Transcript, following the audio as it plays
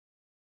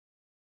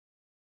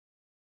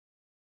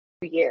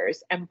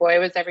years, and boy,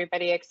 was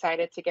everybody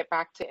excited to get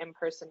back to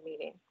in-person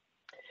meeting.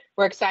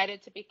 We're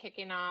excited to be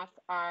kicking off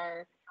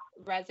our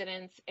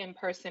residents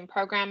in-person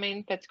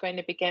programming that's going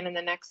to begin in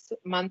the next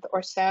month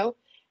or so.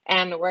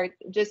 And we're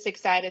just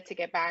excited to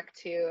get back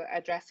to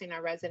addressing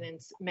our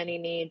residents' many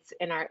needs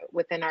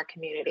within our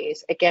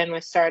communities. Again,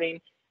 we're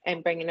starting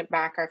and bringing it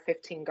back our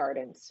 15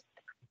 gardens.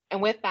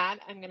 And with that,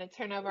 I'm going to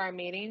turn over our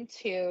meeting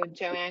to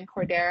Joanne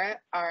Cordera,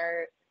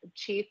 our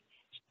Chief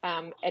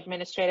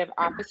Administrative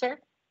Officer,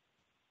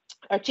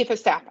 or Chief of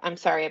Staff, I'm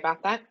sorry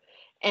about that,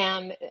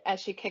 and as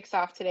she kicks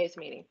off today's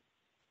meeting.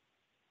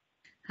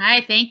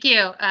 Hi, thank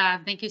you.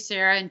 Thank you,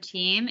 Sarah and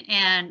team,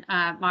 and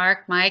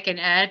Mark, Mike, and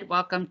Ed.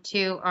 Welcome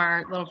to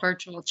our little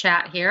virtual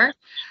chat here.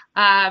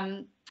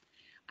 I'm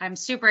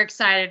super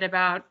excited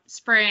about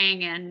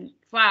spring and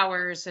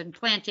flowers and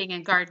planting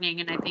and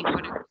gardening, and I think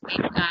what a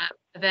great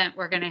event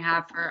we're going to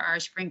have for our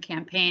spring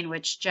campaign,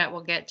 which Jet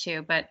will get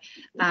to. But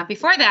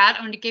before that,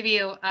 I'm going to give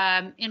you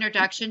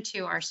introduction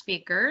to our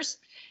speakers.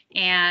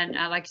 And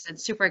like I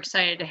said, super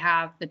excited to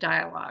have the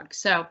dialogue.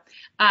 So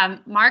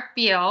Mark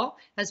Beal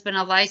has been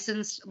a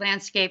licensed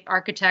landscape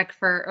architect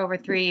for over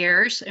 3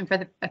 years, and for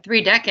the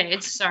 3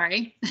 decades,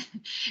 sorry.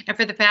 And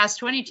for the past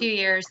 22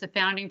 years, the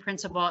founding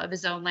principal of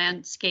his own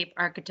landscape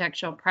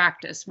architectural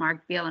practice,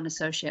 Mark Beal and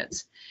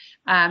Associates.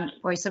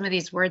 Boy, some of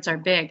these words are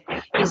big.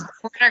 He's a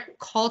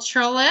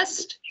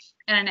horticulturalist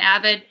and an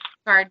avid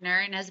gardener,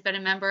 and has been a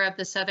member of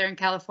the Southern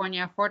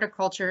California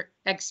Horticulture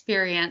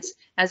Experience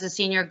as a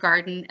senior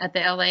garden at the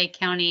LA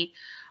County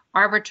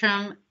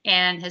Arboretum,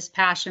 and his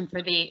passion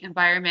for the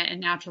environment and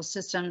natural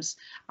systems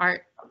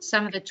are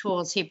some of the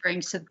tools he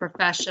brings to the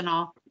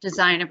professional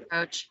design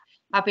approach,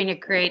 helping to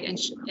create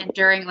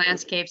enduring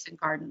landscapes and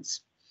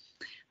gardens.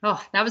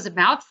 Oh, that was a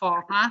mouthful,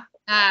 huh?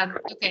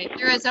 Okay,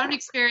 through his own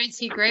experience,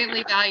 he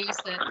greatly values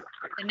the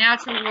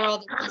natural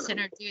world and wants to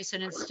introduce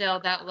and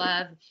instill that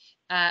love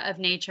of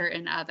nature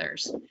in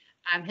others.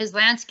 His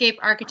landscape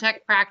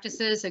architect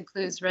practices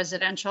includes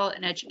residential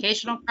and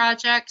educational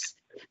projects,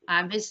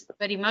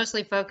 but he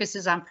mostly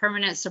focuses on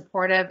permanent,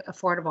 supportive,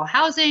 affordable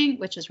housing,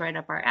 which is right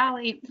up our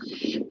alley,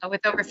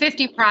 with over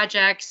 50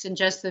 projects in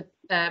just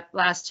the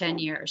last 10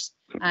 years.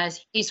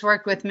 He's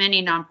worked with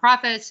many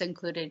nonprofits,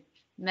 including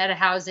Meta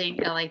Housing,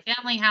 LA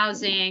Family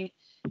Housing,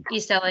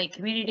 East LA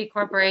Community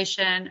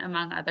Corporation,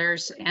 among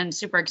others, and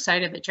super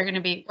excited that you're going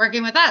to be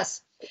working with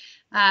us.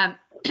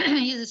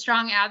 He's a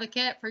strong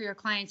advocate for your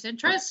client's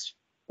interests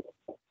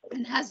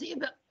and has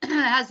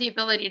the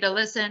ability to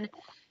listen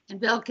and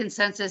build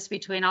consensus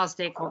between all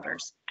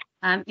stakeholders.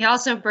 He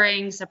also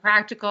brings a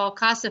practical,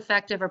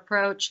 cost-effective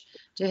approach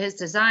to his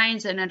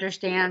designs and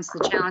understands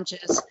the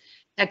challenges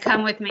that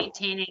come with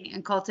maintaining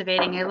and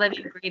cultivating a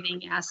living,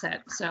 breathing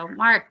asset. So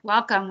Mark,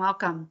 welcome,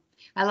 welcome.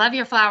 I love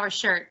your flower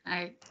shirt.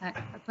 I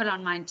put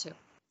on mine too.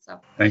 So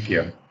thank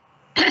you.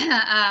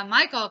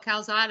 Michael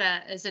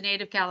Calzada is a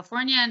native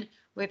Californian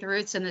with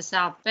roots in the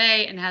South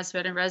Bay and has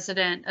been a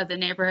resident of the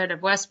neighborhood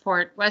of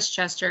Westport,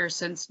 Westchester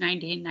since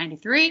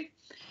 1993.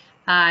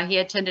 He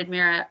attended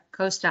Mira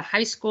Costa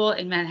High School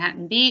in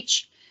Manhattan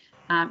Beach.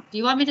 Do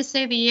you want me to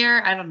say the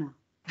year? I don't know.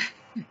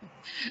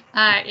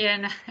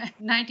 In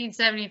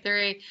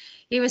 1973,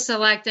 he was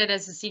selected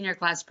as the senior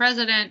class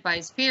president by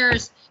his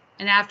peers,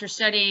 and after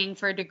studying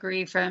for a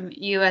degree from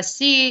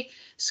USC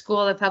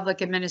School of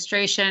Public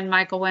Administration,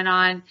 Michael went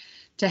on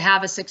to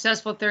have a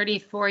successful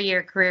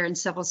 34-year career in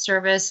civil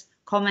service,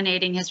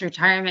 culminating his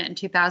retirement in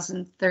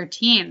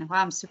 2013. Wow,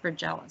 I'm super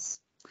jealous.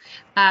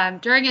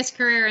 During his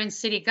career in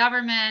city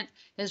government,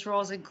 his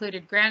roles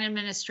included grant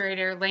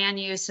administrator, land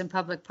use and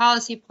public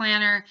policy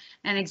planner,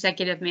 and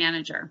executive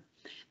manager.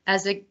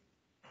 As an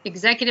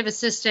executive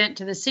assistant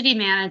to the city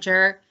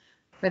manager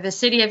for the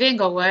city of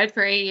Inglewood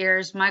for 8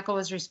 years, Michael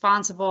was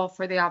responsible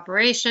for the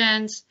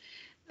operations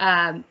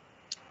in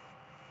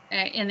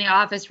the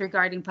office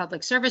regarding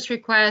public service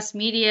requests,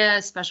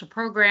 media, special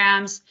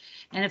programs,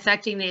 and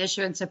affecting the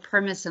issuance of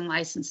permits and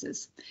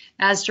licenses.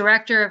 As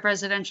director of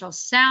residential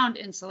sound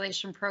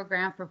installation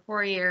program for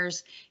 4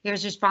 years, he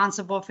was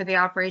responsible for the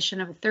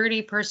operation of a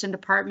 30-person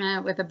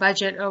department with a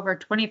budget over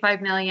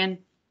 $25 million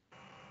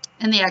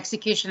and the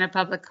execution of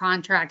public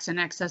contracts in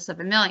excess of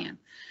 $1 million.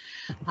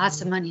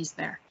 Lots of money's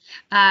there.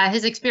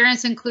 His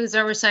experience includes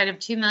oversight of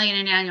 $2 million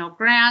in annual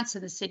grants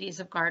in the cities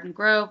of Garden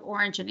Grove,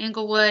 Orange, and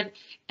Inglewood,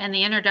 and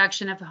the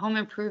introduction of home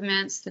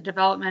improvements, the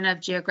development of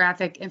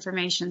geographic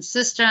information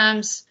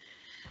systems,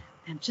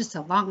 and just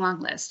a long, long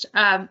list.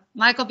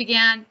 Michael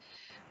began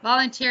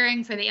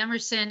volunteering for the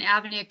Emerson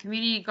Avenue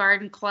Community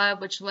Garden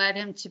Club, which led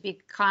him to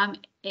become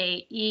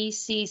a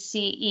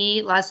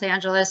ECCE Los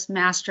Angeles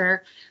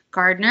Master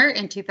Gardener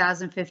in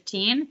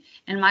 2015.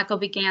 And Michael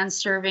began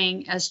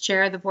serving as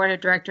chair of the board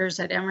of directors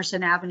at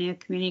Emerson Avenue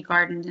Community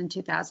Garden in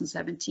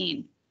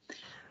 2017.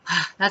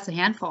 That's a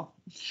handful.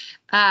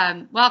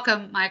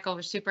 Welcome, Michael.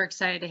 We're super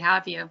excited to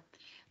have you.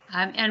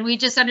 And we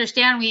just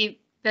understand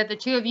that the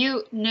two of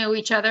you knew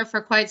each other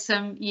for quite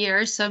some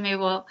years, so maybe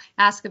we'll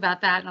ask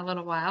about that in a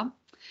little while.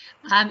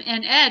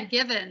 And Ed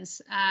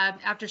Givens,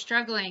 after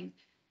struggling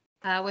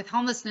with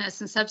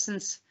homelessness and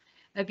substance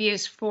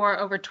abuse for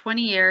over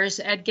 20 years,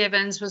 Ed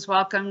Gibbons was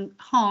welcomed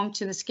home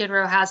to the Skid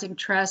Row Housing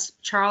Trust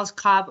Charles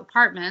Cobb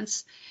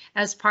Apartments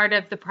as part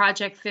of the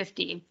Project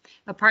 50,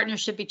 a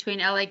partnership between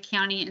LA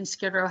County and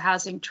Skid Row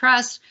Housing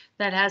Trust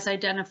that has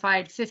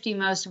identified 50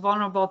 most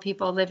vulnerable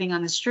people living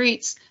on the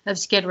streets of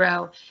Skid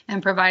Row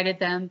and provided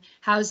them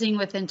housing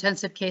with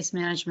intensive case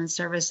management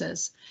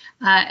services.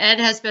 Ed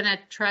has been a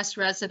trust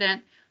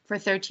resident for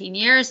 13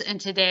 years, and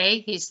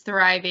today he's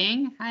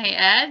thriving. Hi,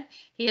 Ed.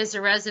 He is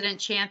a resident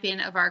champion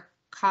of our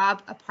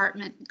Cobb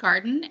Apartment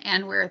Garden,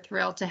 and we're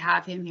thrilled to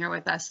have him here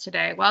with us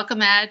today.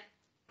 Welcome, Ed.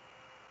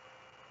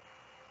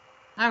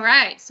 All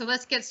right, so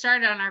let's get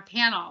started on our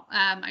panel.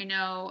 I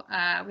know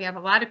we have a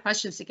lot of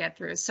questions to get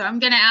through, so I'm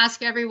going to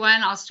ask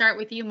everyone. I'll start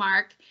with you,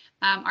 Mark.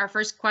 Our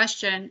first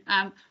question,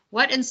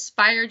 what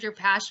inspired your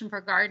passion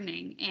for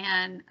gardening?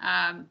 And,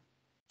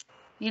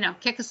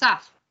 kick us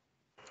off.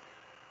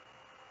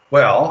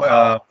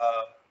 Well,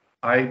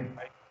 I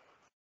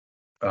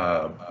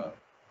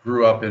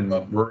grew up in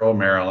rural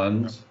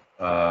Maryland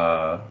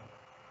on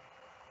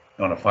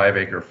a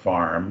 5-acre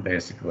farm,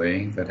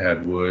 basically, that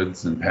had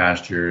woods and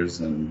pastures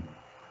and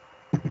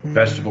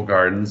vegetable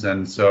gardens.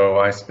 And so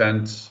I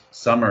spent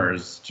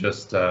summers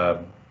just,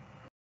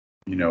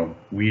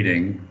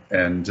 weeding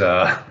and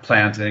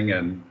planting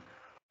and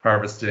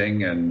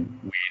harvesting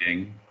and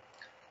weeding.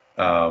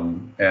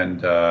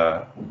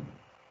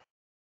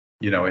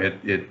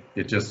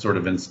 It just sort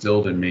of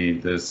instilled in me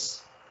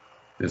this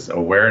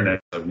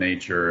awareness of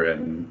nature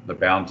and the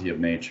bounty of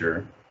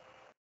nature.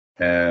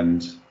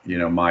 And,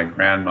 my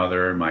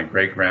grandmother, my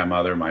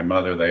great-grandmother, my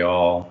mother, they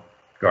all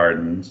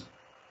gardened.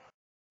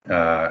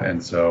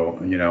 And so,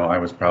 I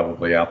was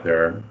probably out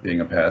there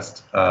being a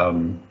pest.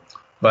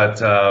 But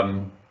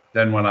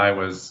then when I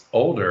was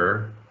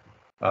older,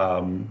 I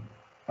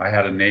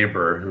had a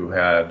neighbor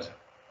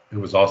who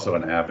was also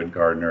an avid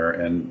gardener,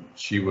 and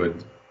she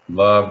would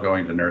love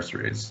going to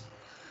nurseries.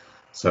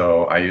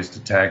 So I used to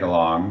tag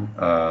along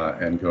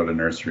and go to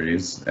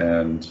nurseries.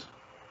 And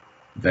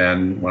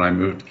then when I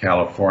moved to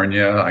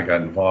California, I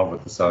got involved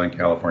with the Southern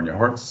California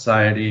Hort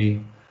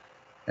Society.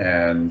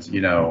 And,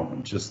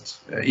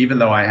 just even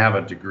though I have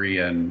a degree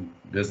in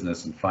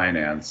business and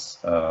finance,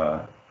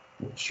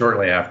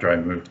 shortly after I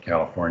moved to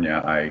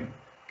California, I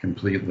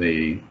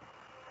completely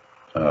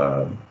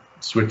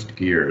switched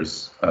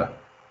gears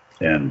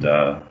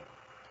and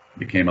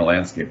became a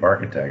landscape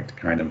architect,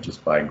 kind of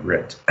just by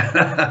grit.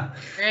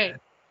 Great.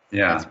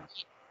 Yeah.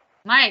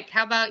 Mike,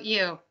 how about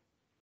you?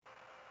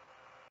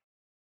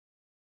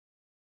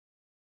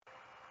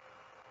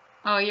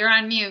 Oh, you're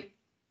on mute.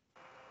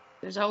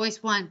 There's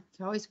always one.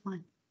 There's always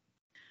one.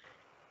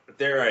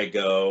 There I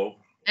go.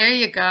 There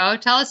you go.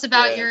 Tell us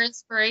about your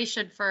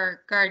inspiration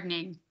for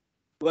gardening.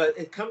 Well,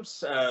 it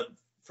comes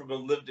from a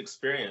lived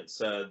experience.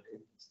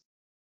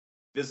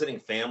 Visiting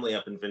family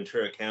up in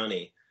Ventura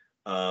County,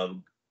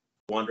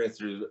 wandering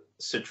through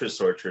citrus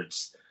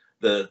orchards,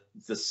 the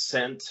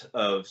scent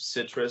of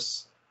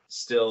citrus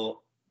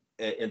still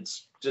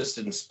just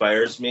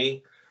inspires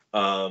me.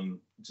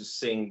 Just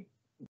seeing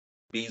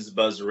bees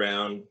buzz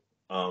around,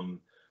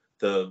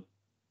 the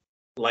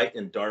light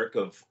and dark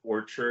of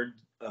orchard,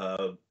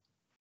 the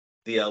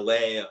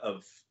LA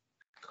of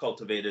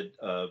cultivated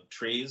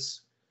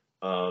trees,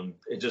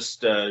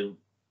 the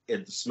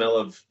smell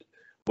of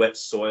wet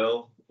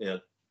soil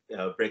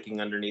breaking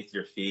underneath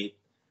your feet.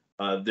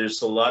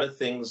 There's a lot of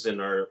things in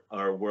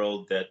our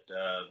world that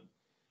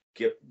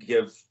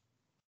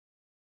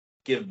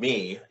give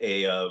me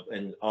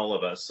and all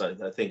of us,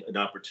 I think, an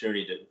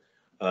opportunity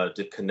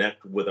to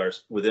connect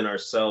within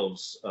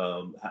ourselves,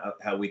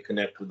 how we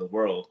connect with the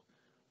world,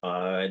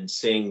 and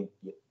seeing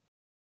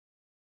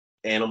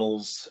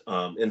animals,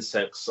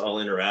 insects all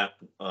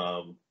interact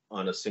on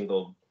a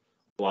single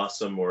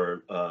blossom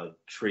or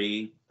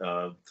tree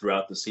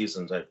throughout the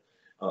seasons.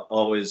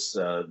 Always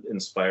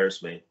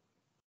inspires me.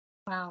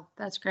 Wow,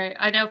 that's great.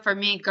 I know for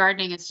me,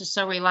 gardening is just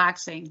so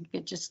relaxing. You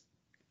could just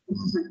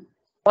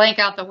blank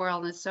out the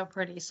world. It's so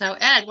pretty. So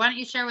Ed, why don't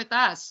you share with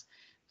us,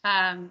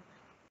 how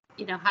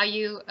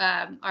you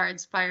are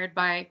inspired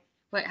by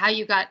how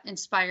you got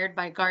inspired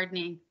by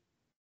gardening?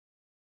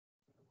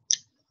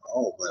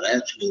 Oh, but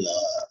actually,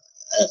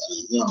 as a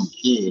young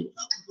kid,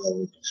 I was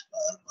always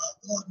inspired by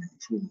gardening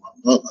through my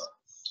mother.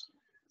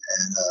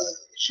 And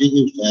she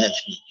used to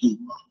actually keep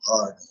my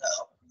garden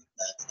out in the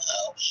back of the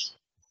house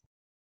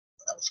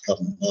when I was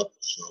coming up.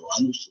 So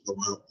I used to go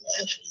out and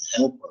actually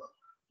help her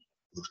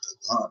with the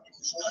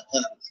gardening. So I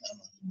kind of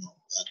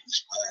got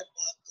inspired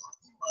by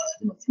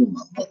gardening through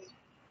my mother.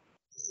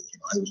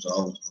 I used to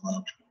always go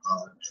out to the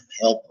garden and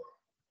help her.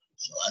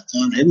 So I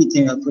found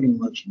everything I pretty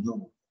much know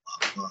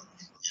about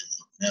gardening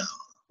as of now.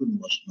 I pretty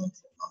much know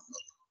from my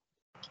mother.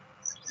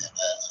 And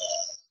as I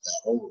got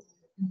older,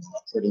 I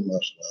pretty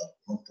much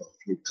went to a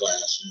few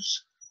classes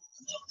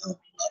and I learned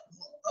a lot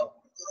more about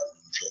the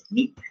gardening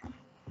technique.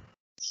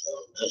 So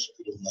that's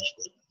pretty much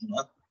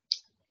what,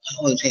 I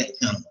always had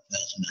kind of a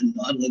fascination.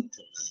 I like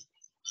to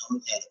I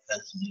always had a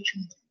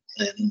fascination with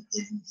planting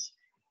things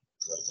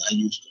because I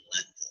used to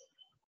like to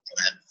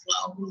plant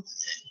flowers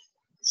and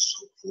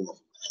so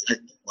forth. I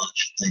like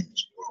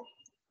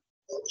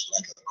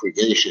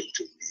creation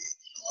to me.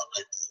 I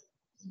like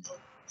to,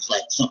 it's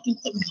like something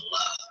coming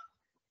alive.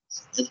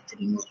 That's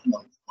pretty much,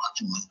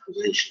 watching my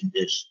creation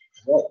just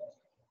grow.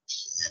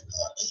 And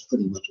that's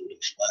pretty much what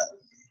inspired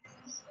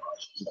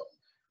me,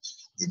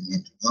 getting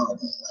into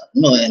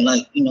gardening. And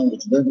like,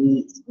 it's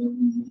very, very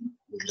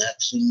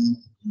relaxing.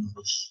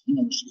 It's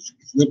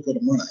good for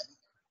the mind.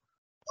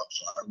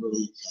 So I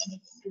really kind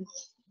of enjoy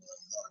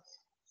gardening.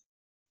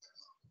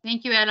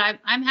 Thank you, Ed.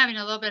 I'm having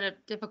a little bit of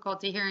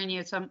difficulty hearing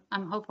you, so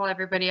I'm hopeful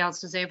everybody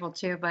else is able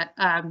to. But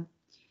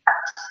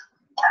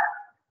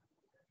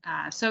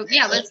so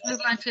yeah, let's move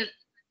on to.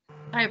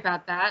 Sorry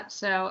about that.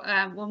 So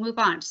we'll move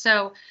on.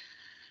 So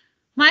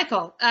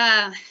Michael,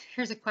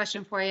 here's a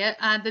question for you.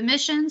 The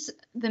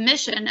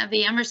mission of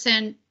the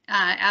Emerson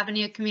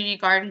Avenue Community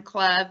Garden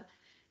Club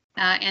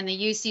and the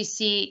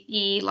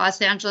UCCE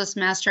Los Angeles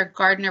Master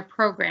Gardener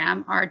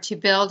Program are to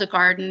build a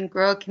garden,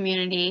 grow a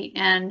community,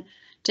 and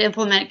to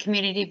implement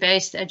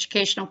community-based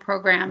educational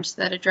programs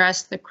that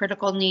address the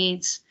critical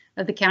needs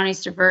of the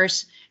county's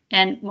diverse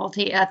and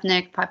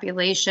multi-ethnic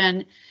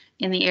population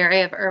in the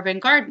area of urban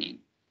gardening,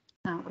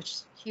 which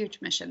is a huge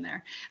mission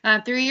there.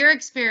 Through your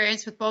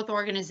experience with both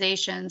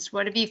organizations,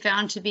 what have you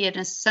found to be an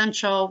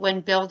essential when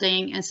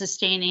building and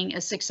sustaining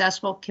a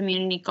successful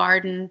community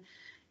garden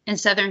in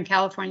Southern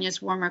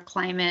California's warmer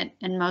climate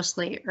and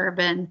mostly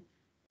urban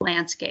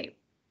landscape?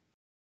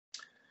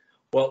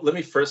 Well, let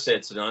me first say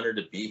it's an honor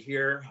to be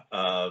here,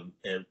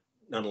 and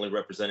not only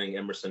representing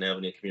Emerson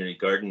Avenue Community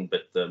Garden,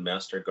 but the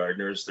Master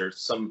Gardeners. There's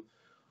some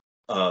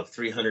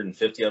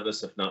 350 of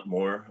us, if not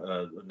more.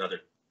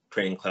 Another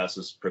training class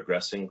is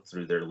progressing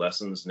through their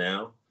lessons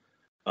now.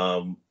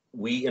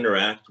 We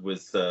interact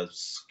with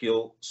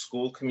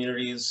school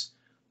communities,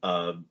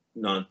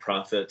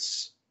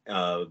 nonprofits,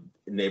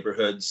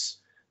 neighborhoods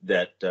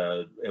that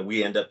and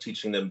we end up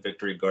teaching them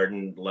Victory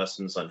Garden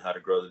lessons on how to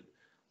grow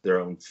their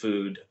own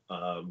food.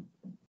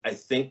 I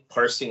think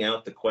parsing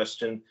out the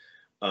question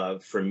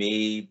for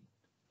me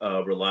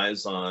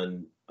relies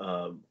on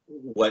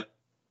what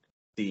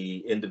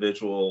the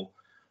individual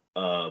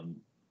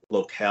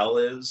locale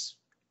is.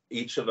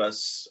 Each of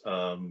us,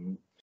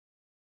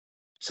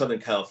 Southern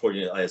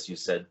California, as you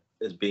said,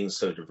 is being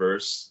so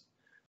diverse.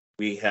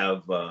 We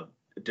have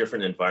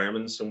different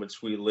environments in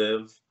which we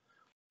live.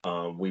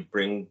 We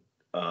bring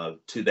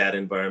to that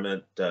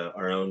environment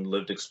our own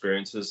lived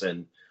experiences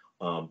and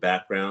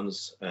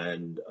backgrounds,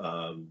 and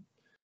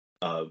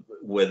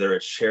whether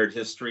it's shared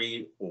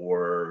history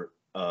or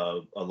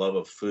a love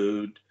of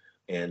food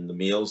and the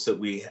meals that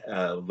we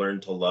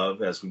learned to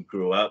love as we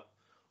grew up,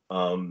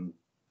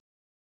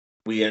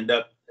 we end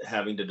up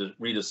having to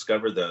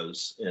rediscover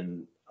those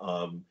in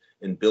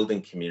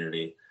building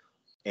community.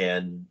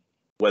 And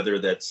whether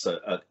that's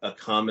a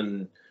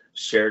common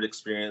shared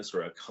experience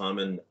or a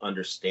common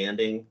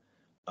understanding,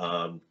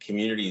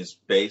 community is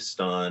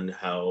based on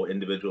how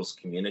individuals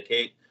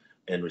communicate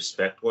and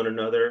respect one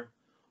another.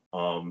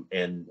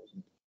 And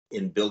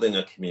in building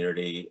a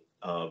community,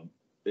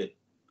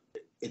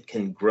 it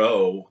can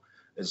grow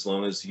as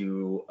long as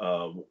you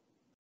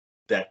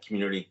that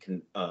community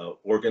can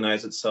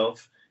organize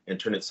itself and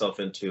turn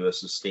itself into a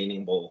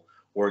sustainable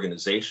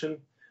organization,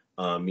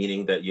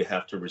 meaning that you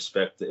have to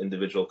respect the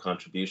individual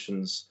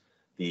contributions,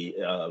 the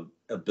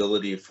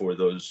ability for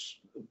those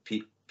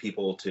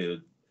people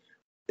to,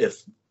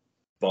 if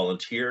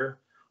volunteer,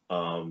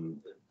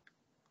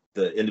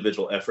 the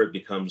individual effort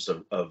becomes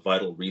a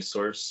vital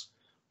resource.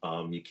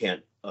 You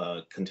can't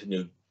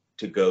continue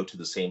to go to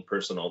the same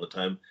person all the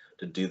time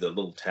to do the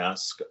little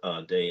task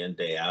day in,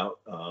 day out.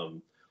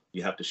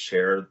 You have to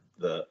share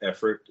the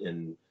effort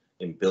in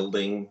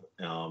building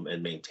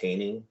and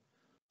maintaining.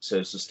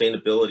 So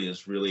sustainability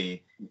is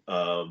really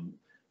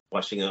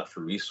watching out for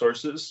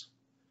resources,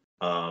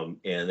 and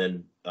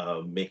then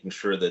making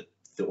sure that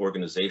the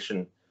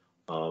organization,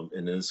 and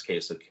in this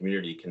case, the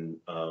community, can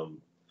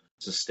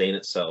sustain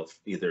itself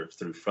either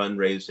through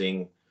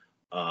fundraising,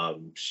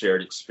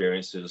 shared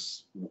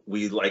experiences.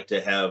 We like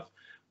to have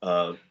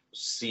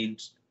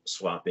seed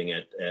swapping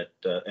at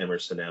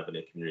Emerson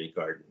Avenue Community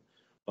Garden.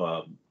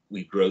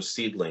 We grow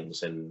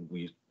seedlings, and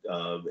we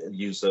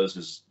use those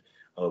as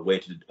a way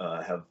to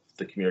have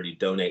the community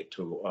donate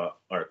to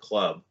our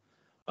club.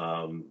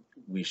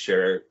 We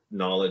share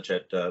knowledge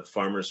at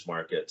farmers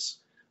markets.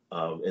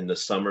 In the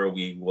summer,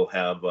 we will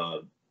have,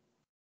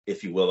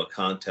 if you will, a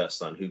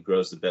contest on who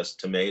grows the best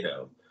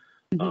tomato.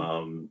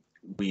 Mm-hmm.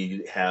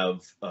 We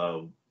have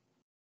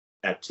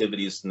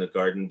activities in the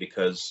garden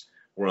because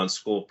we're on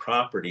school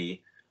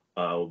property.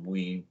 Our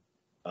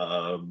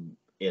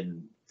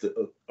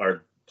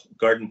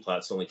garden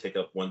plots only take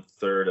up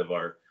 1/3 of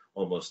our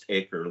almost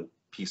acre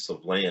piece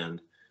of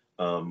land.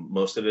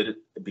 Most of it,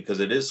 because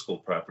it is school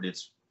property,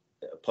 it's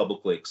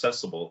publicly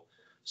accessible.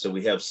 So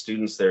we have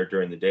students there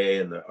during the day,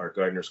 and our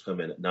gardeners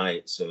come in at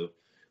night. So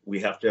we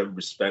have to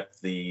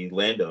respect the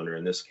landowner,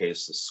 in this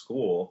case, the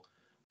school,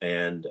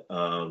 and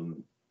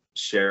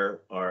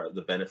share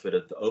the benefit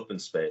of the open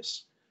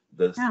space.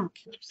 The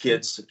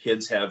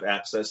kids have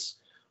access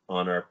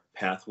on our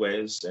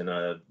pathways, and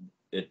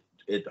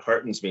it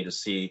heartens me to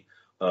see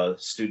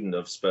student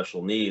of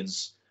special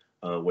needs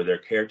with their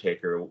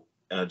caretaker,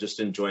 just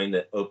enjoying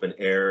the open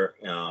air,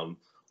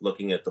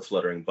 looking at the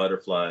fluttering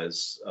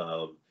butterflies,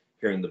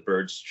 hearing the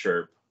birds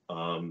chirp,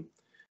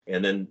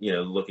 and then, you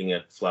know, looking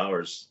at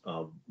flowers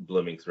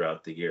blooming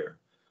throughout the year.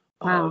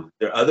 Wow.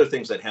 There are other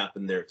things that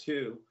happen there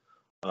too,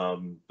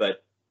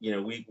 but you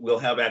know, we'll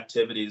have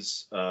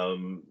activities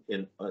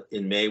in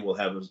May. We'll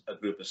have a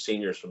group of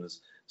seniors from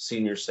this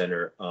senior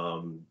center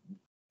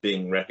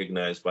being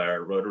recognized by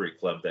our Rotary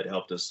Club that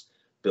helped us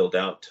build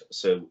out.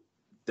 So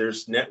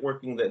there's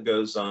networking that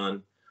goes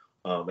on,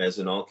 as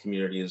in all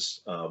communities,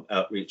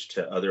 outreach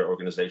to other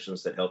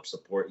organizations that help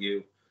support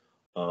you.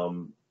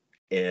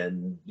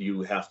 And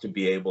you have to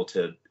be able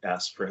to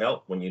ask for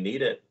help when you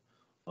need it,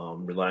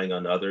 relying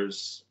on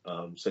others.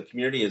 So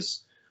community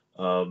is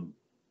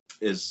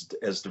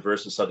as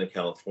diverse as Southern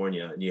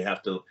California, and you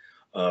have to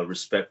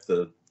respect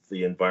the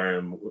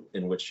environment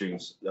in which you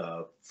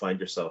find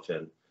yourself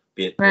in,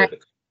 be it Right.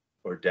 political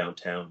or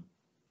downtown.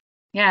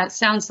 Yeah, it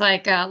sounds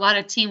like a lot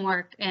of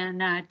teamwork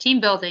and team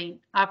building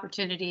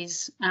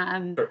opportunities,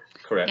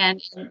 Correct.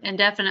 and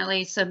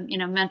definitely some, you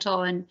know,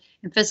 mental and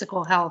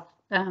physical health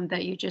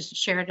that you just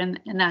shared, and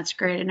that's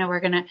great. I know we're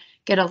going to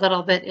get a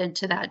little bit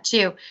into that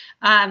too.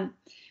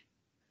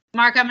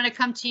 Mark, I'm going to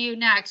come to you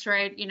next,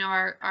 right? You know,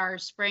 our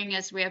spring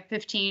is, we have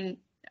 15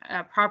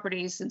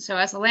 properties, and so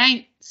as a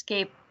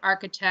landscape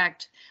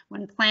architect,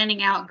 when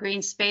planning out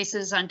green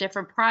spaces on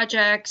different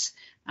projects,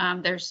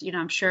 there's, you know,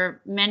 I'm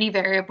sure many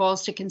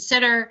variables to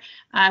consider.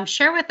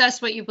 Share with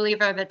us what you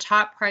believe are the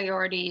top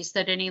priorities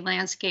that any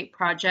landscape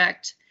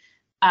project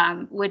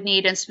would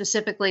need, and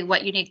specifically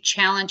what unique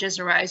challenges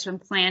arise when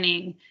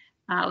planning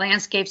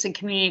landscapes and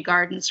community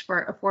gardens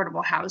for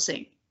affordable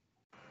housing.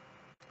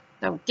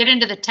 So get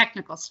into the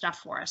technical stuff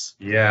for us.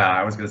 Yeah,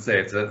 I was going to say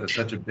it's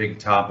such a big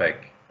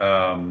topic.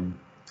 You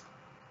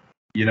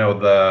know,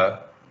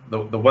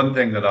 the one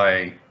thing that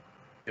I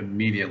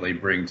immediately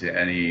bring to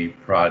any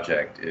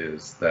project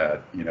is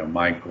that, you know,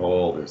 my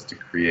goal is to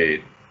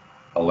create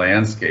a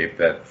landscape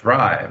that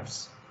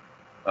thrives,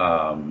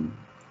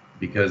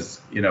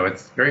 because, you know,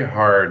 it's very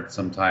hard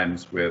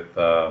sometimes with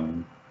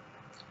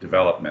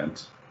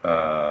development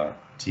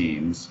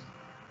teams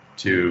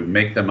to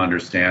make them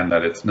understand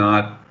that it's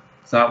not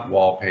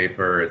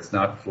wallpaper, it's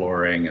not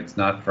flooring, it's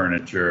not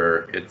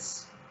furniture,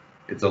 it's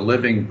a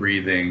living,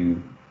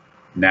 breathing,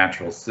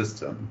 natural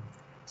system.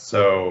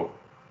 So,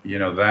 you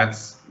know,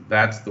 that's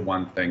the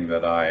one thing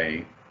that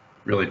I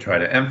really try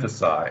to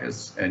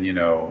emphasize. And, you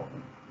know,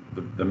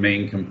 the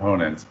main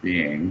components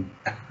being,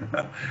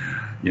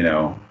 you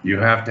know, you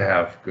have to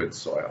have good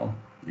soil.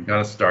 You got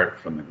to start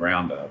from the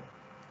ground up.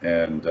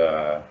 And,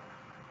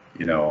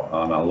 you know,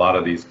 on a lot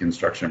of these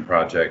construction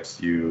projects,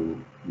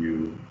 you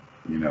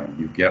know,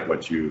 you get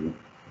what you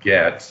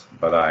get,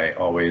 but I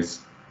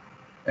always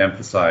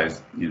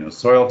emphasize, you know,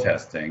 soil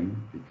testing,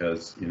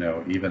 because, you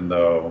know, even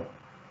though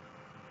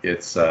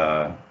it's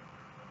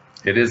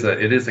it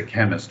is a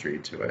chemistry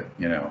to it,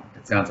 you know,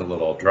 it sounds a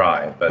little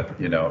dry, but,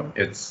 you know,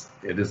 it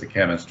is a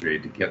chemistry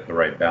to get the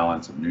right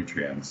balance of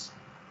nutrients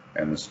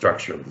and the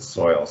structure of the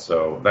soil.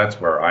 So that's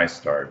where I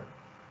start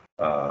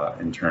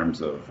in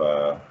terms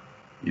of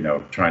you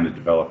know, trying to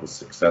develop a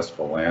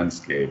successful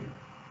landscape.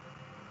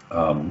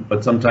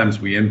 But sometimes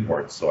we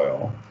import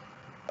soil,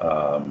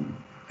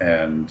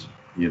 and,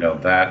 you know,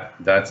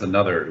 that's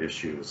another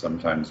issue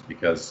sometimes,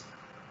 because,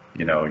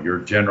 you know, your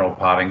general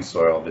potting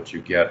soil that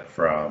you get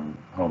from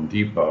Home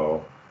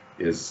Depot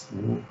is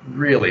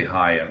really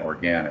high in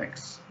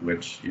organics,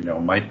 which, you know,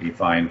 might be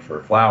fine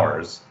for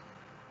flowers,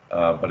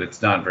 but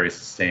it's not very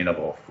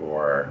sustainable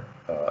for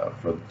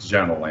the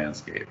general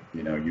landscape.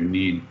 You know, you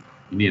need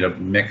a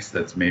mix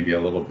that's maybe a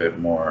little bit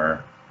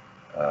more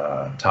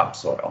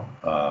topsoil,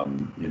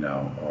 you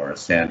know, or a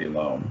sandy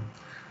loam.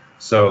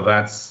 So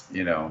that's,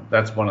 you know,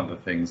 that's one of the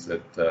things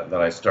that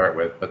I start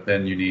with. But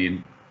then you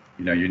need,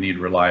 you know, you need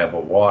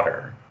reliable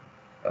water.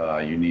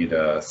 You need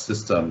a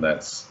system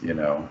that's, you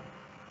know,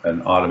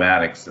 an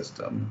automatic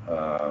system.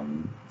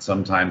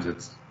 Sometimes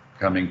it's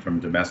coming from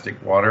domestic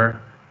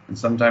water, and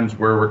sometimes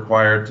we're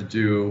required to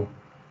do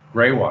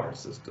gray water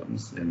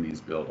systems in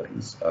these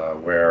buildings,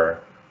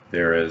 where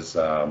there is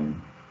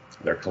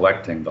they're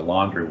collecting the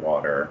laundry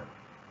water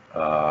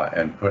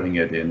and putting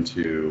it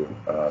into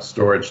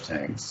storage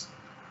tanks.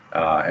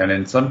 And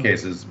in some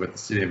cases with the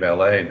city of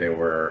LA, they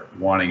were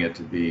wanting it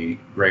to be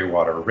gray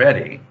water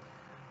ready,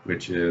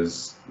 which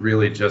is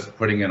really just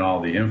putting in all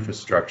the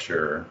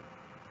infrastructure,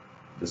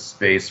 the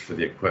space for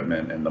the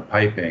equipment and the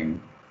piping,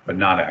 but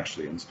not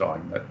actually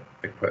installing the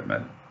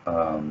equipment,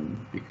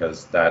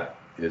 because that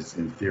is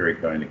in theory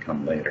going to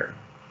come later.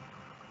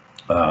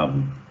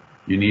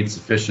 You need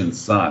sufficient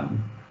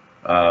sun.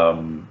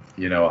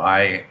 You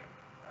know,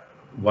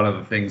 one of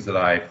the things that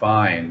I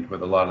find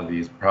with a lot of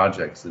these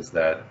projects is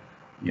that,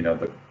 you know,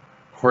 the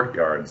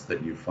courtyards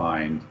that you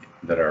find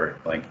that are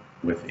like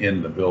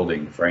within the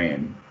building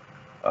frame,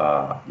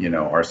 you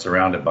know, are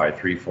surrounded by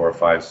 3, 4,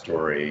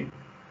 5-story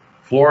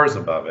floors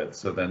above it.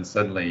 So then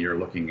suddenly you're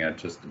looking at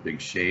just a big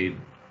shade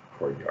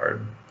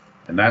courtyard,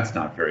 and that's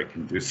not very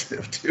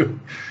conducive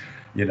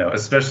you know,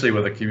 especially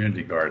with a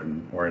community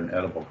garden or an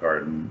edible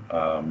garden.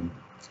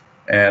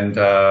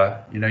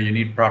 You know, you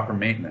need proper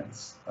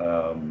maintenance.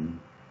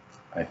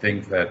 I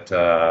think that,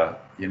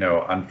 you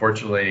know,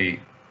 unfortunately,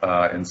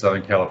 in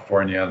Southern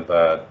California,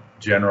 the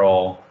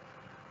general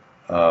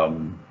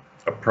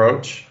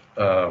approach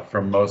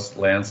from most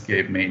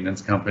landscape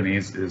maintenance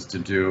companies is to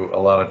do a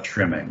lot of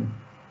trimming.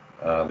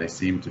 They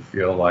seem to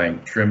feel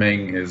like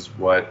trimming is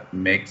what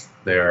makes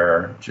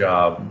their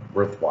job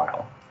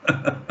worthwhile.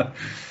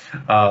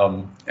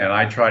 And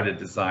I try to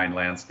design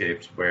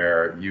landscapes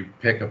where you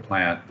pick a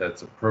plant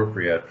that's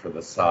appropriate for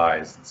the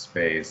size and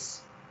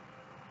space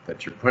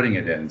that you're putting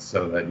it in,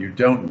 so that you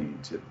don't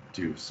need to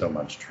do so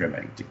much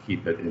trimming to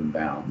keep it in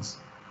bounds.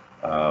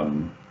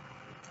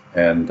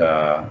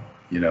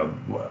 You know,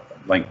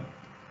 like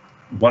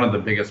one of the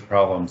biggest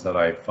problems that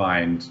I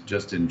find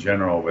just in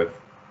general with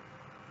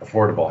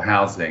affordable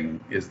housing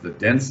is the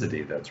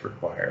density that's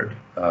required.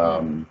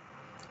 You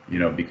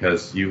know,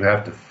 because you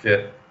have to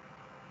fit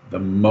the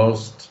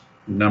most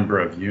number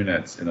of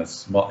units in a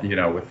small, you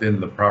know, within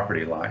the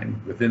property line,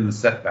 within the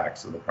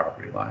setbacks of the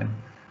property line.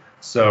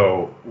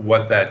 So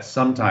what that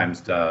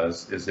sometimes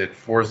does is it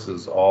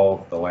forces all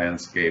of the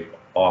landscape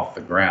off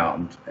the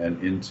ground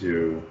and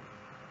into,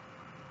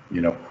 you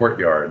know,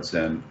 courtyards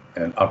and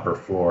upper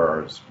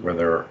floors where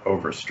they're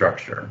over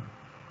structure.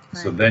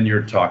 Right. So then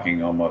you're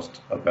talking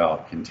almost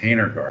about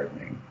container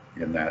gardening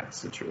in that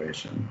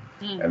situation.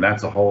 And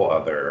that's a whole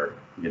other,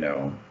 you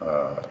know,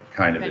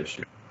 kind of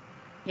issue.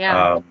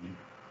 Yeah.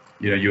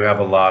 You know, you have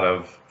a lot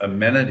of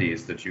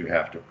amenities that you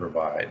have to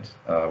provide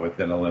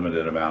within a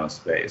limited amount of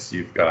space.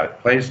 You've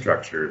got play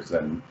structures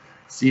and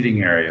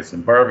seating areas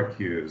and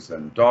barbecues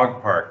and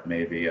dog park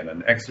maybe and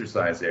an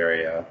exercise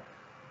area,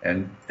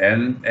 and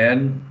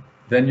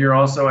then you're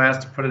also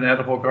asked to put an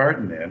edible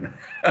garden in.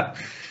 All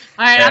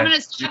right, I'm going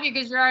to stop you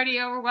because you're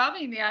already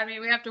overwhelming me. I mean,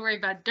 we have to worry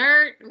about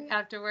dirt, we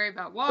have to worry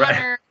about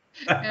water.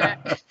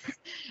 Right.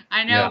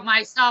 I know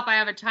myself, I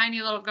have a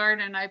tiny little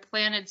garden and I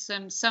planted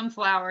some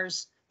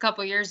sunflowers a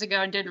couple years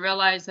ago and didn't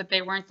realize that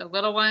they weren't the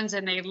little ones,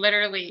 and they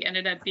literally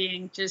ended up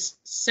being just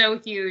so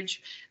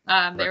huge.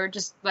 They were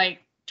just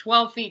like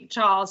 12 feet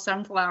tall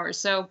sunflowers.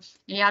 So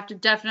you have to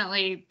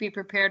definitely be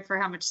prepared for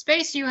how much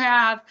space you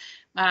have.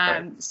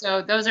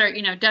 So those are,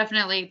 you know,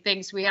 definitely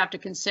things we have to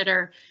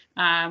consider,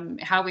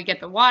 how we get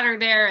the water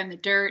there and the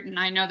dirt. And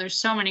I know there's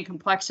so many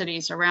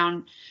complexities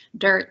around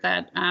dirt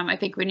that I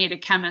think we need a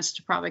chemist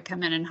to probably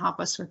come in and help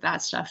us with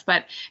that stuff.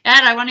 But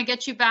Ed, I want to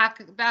get you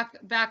back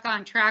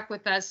on track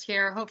with us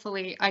here.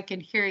 Hopefully I can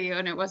hear you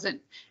and it was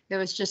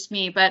just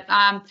me. But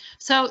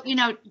so, you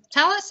know,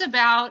 tell us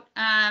about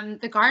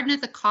the Garden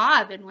at the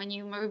Cobb and when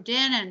you moved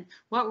in and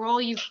what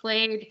role you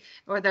played,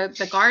 or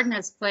the garden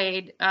has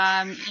played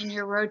in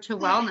your road to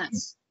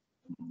wellness.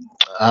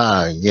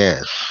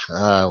 Yes.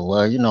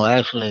 Well, you know,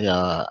 actually,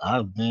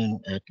 I've been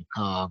at the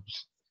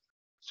Cobbs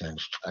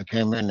since I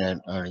came in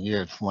at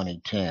year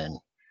 2010.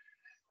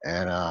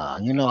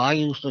 And, you know, I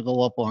used to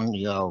go up on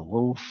the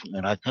roof,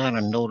 and I kind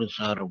of noticed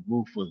how the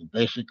roof was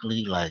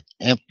basically like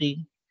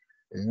empty,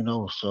 you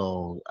know.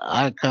 So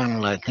I kind of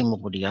like came up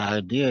with the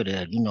idea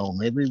that, you know,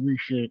 maybe we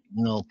should,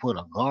 you know, put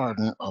a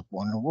garden up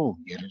on the roof,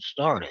 get it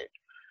started.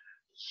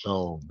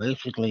 So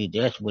basically,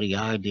 that's where the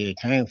idea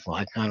came from.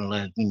 I kind of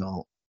like, you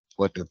know,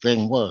 what the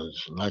thing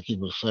was, like he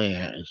was saying,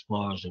 as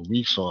far as the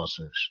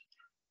resources,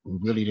 we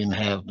really didn't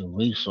have the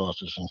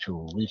resources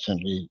until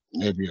recently,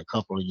 maybe a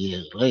couple of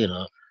years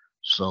later.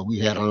 So we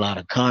had a lot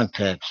of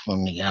contacts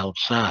from the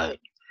outside,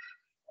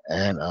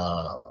 and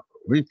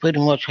we pretty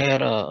much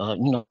had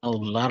you know, a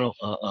lot of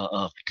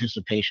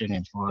participation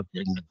in far as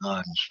getting the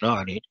garden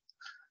started.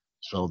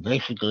 So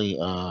basically,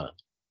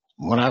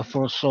 when I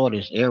first saw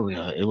this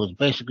area, it was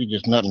basically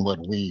just nothing but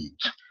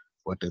weeds.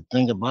 But the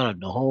thing about it,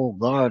 the whole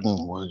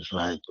garden was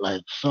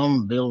like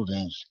some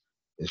buildings,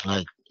 it's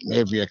like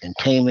maybe a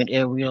containment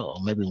area or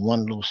maybe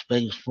one little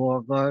space for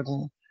a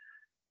garden.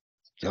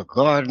 The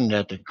garden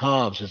at the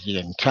Cobbs is the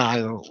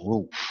entire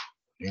roof.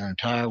 The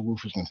entire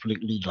roof is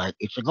completely like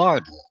it's a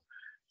garden.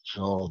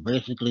 So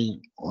basically,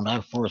 when I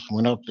first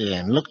went up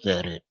there and looked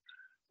at it,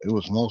 it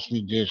was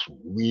mostly just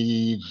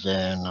weeds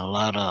and a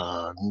lot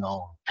of, you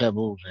know,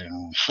 pebbles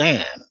and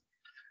sand.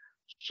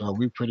 So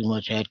we pretty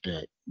much had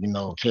to, you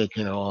know, take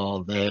care of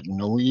all that. You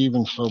know, we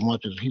even so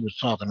much as he was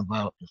talking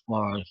about as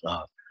far as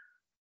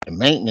the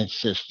maintenance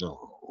system,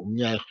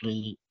 we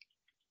actually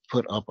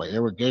put up an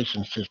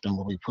irrigation system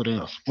where we put in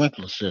a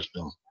sprinkler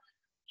system.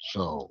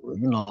 So,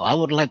 you know, I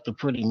would like to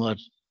pretty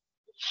much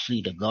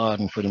see the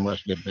garden pretty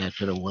much get back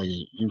to the way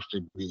it used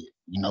to be,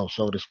 you know,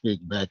 so to speak,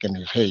 back in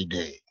its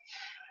heyday,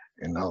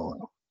 you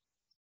know.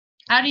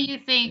 How do you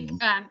think,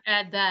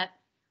 Ed, that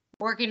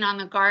working on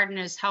the garden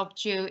has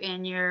helped you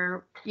in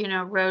your, you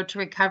know, road to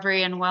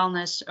recovery and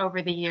wellness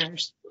over the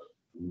years?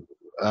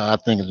 I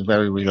think it's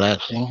very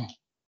relaxing.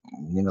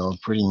 You know,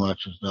 pretty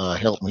much has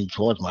helped me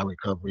towards my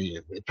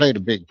recovery. It played a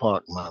big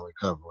part in my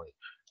recovery,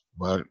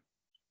 but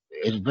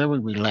it's very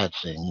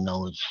relaxing. You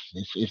know, it's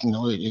you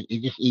know,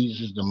 it just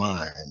eases the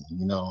mind.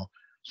 You know,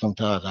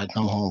 sometimes I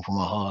come home from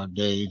a hard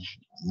day,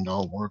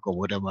 work or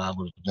whatever I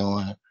was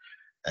doing,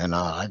 and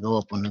I go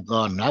up in the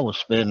garden. I would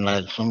spend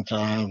like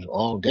sometimes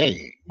all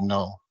day,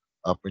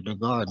 up in the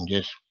garden,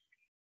 just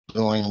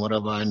doing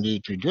whatever I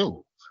need to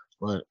do.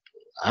 But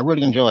I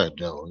really enjoy it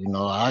though.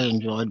 I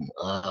enjoyed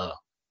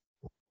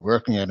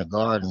working in the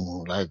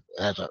garden like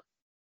as a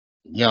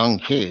young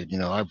kid.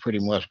 I pretty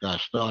much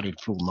got started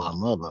through my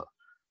mother.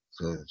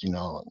 Because,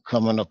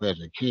 coming up as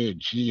a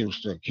kid, she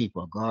used to keep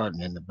a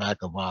garden in the back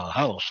of our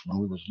house when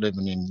we was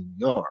living in New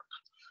York.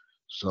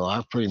 So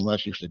I pretty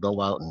much used to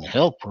go out and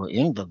help her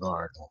in the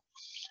garden.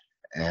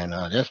 And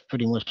that's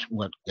pretty much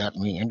what got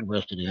me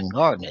interested in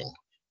gardening.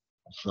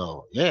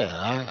 So yeah,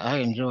 I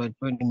enjoy it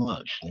pretty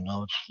much.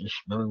 It's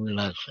very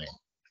relaxing.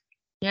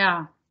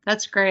 Yeah,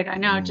 that's great. I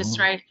know, just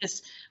Hmm. right, it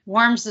just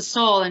warms the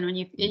soul, and when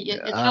it feels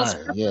Yeah,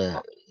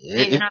 purposeful.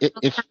 it, It it, feels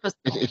it's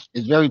purposeful.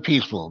 it's very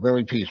peaceful,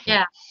 very peaceful.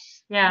 Yeah,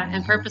 yeah,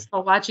 and Hmm.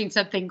 purposeful, watching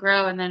something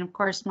grow, and then, of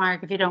course,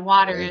 Mark, if you don't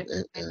water it,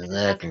 it doesn't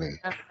Exactly.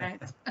 grow,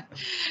 right?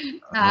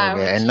 Okay,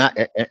 Which,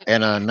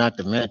 and not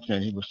to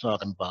mention, he was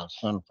talking about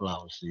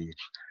sunflower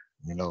seeds.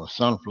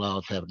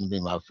 Sunflowers happen to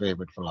be my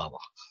favorite flower.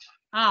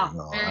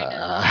 oh, very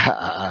nice.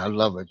 I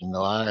love it.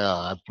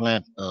 I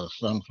plant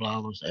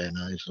sunflowers, and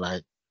it's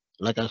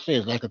like I say,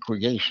 it's like a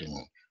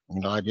creation.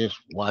 I just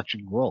watch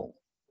it grow.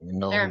 They're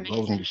It grows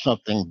amazing. into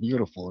something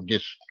beautiful. It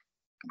just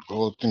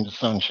grows into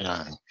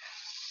sunshine.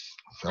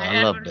 So I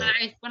And love that.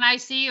 when I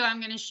see you, I'm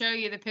going to show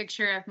you the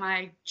picture of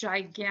my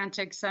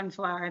gigantic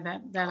sunflower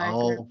that I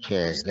grew.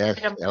 Okay, Just that's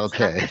get 'em myself.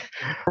 okay.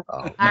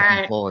 All Looking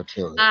right. forward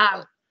to it.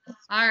 Um,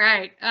 all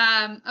right.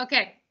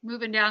 Okay,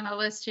 moving down the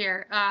list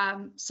here.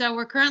 So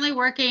we're currently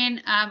working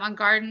on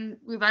garden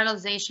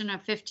revitalization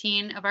of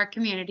 15 of our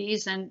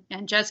communities, and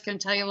Jess can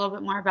tell you a little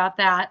bit more about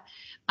that,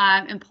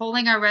 and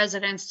polling our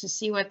residents to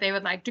see what they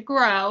would like to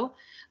grow.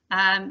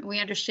 We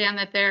understand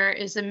that there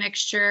is a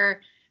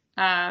mixture,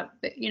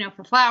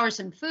 for flowers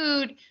and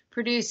food,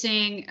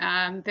 producing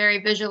very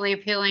visually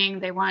appealing.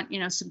 They want,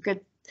 some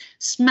good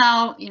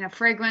smell,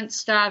 fragrant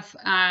stuff.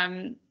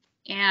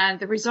 And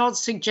the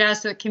results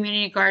suggest that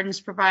community gardens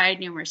provide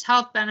numerous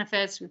health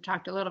benefits. We've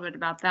talked a little bit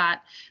about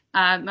that.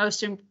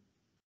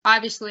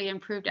 Obviously,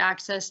 improved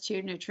access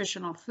to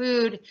nutritional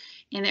food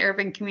in the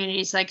urban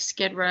communities like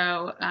Skid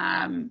Row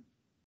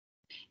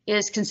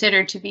is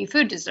considered to be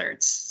food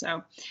desserts.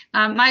 So,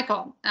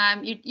 Michael,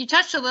 you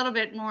touched a little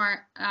bit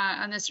more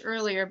on this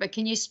earlier, but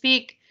can you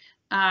speak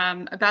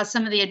about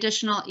some of the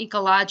additional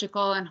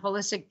ecological and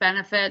holistic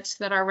benefits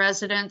that our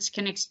residents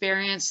can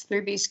experience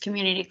through these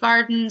community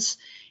gardens,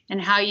 and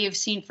how you've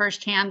seen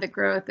firsthand the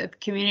growth of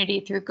community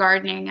through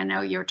gardening? I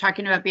know you were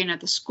talking about being at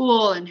the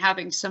school and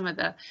having some of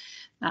the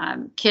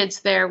kids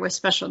there with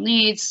special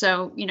needs.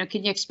 So,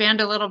 can you expand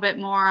a little bit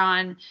more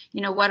on,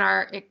 what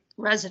our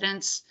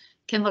residents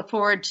can look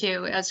forward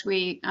to as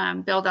we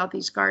build out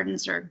these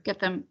gardens or get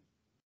them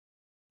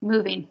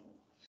moving?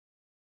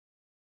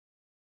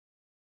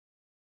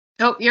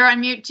 Oh, you're on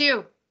mute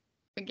too,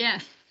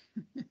 again.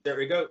 There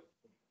we go.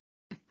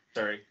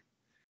 Sorry.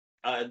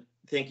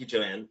 Thank you,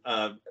 Joanne.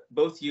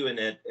 Both you and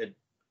Ed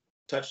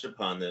touched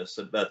upon this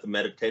about the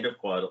meditative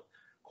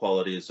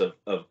qualities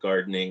of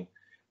gardening.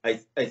 I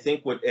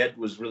think what Ed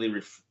was really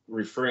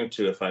referring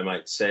to, if I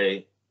might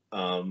say,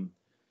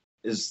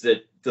 is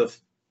that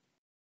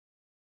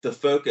the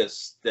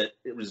focus that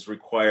it was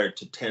required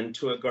to tend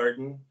to a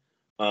garden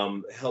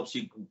helps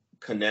you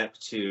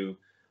connect to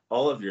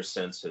all of your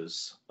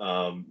senses.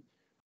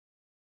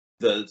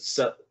 The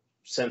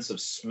sense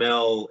of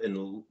smell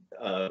and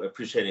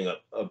appreciating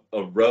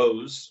a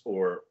rose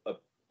or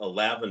a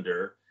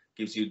lavender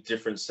gives you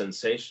different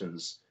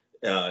sensations.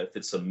 If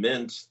it's a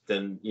mint,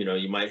 then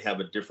you might have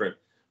a different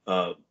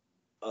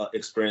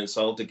experience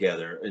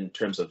altogether in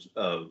terms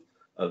of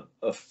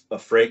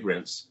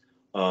fragrance.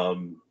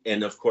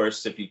 And of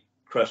course, if you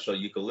crush a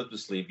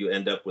eucalyptus leaf, you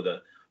end up with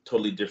a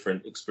totally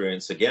different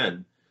experience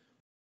again.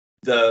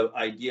 The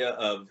idea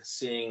of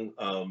seeing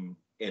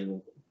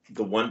and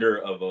the wonder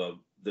of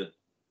the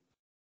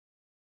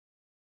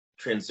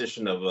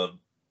transition of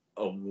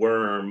a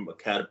worm, a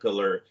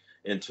caterpillar,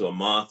 into a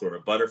moth or a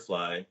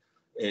butterfly,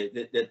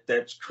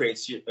 that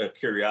creates a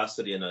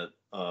curiosity and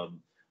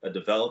a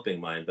developing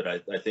mind. But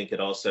I think it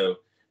also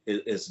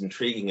is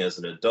intriguing as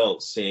an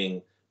adult,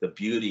 seeing the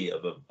beauty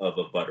of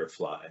a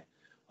butterfly,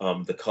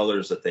 the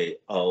colors that they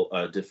all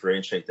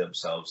differentiate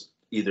themselves,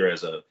 either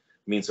as a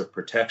means of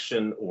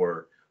protection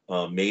or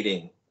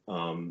mating,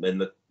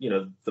 and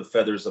the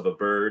feathers of a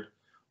bird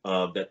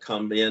that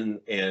come in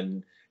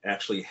and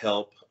actually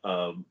help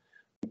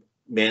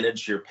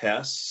manage your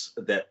pests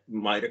that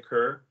might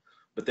occur.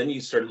 But then you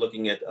start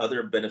looking at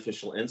other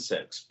beneficial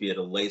insects, be it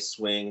a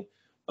lacewing,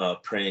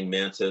 praying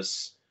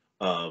mantis,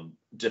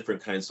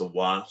 different kinds of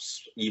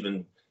wasps,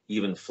 even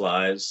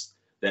flies,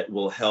 that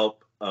will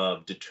help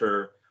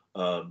deter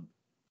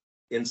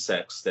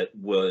insects that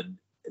would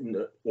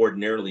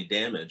ordinarily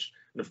damage.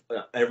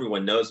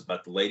 Everyone knows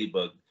about the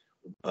ladybug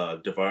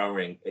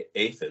devouring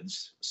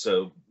aphids.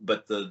 So,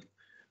 but the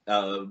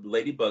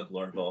ladybug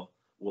larvae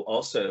will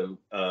also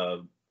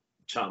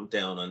chomp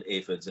down on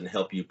aphids and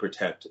help you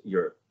protect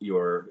your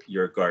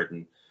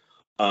garden.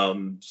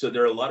 So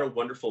there are a lot of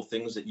wonderful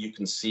things that you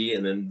can see,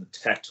 and then the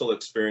tactile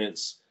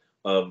experience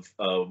of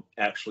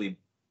actually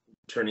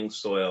turning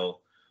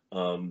soil,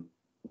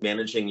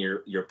 managing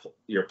your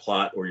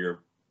plot or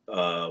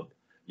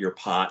your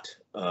pot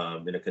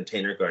in a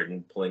container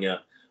garden, pulling out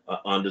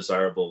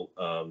undesirable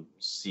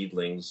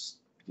seedlings,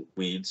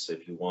 weeds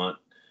if you want.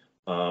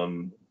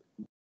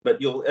 But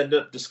you'll end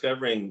up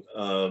discovering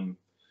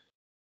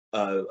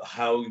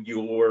how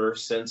your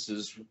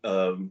senses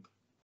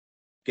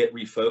get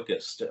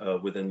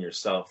refocused within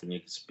yourself, and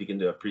you begin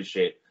to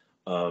appreciate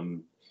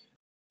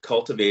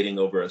cultivating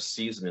over a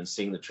season and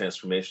seeing the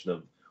transformation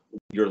of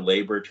your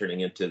labor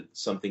turning into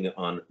something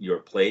on your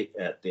plate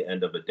at the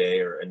end of a day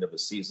or end of a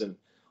season.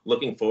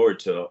 Looking forward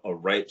to a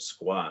ripe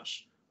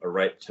squash, a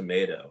ripe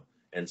tomato,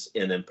 and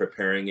then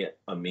preparing it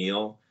a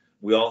meal.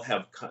 We all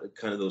have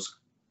kind of those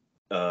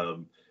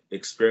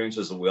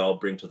experiences that we all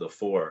bring to the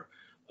fore.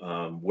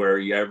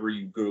 Wherever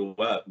you grew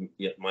up,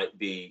 it might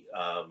be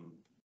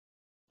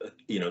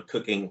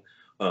cooking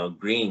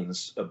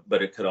greens,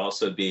 but it could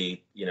also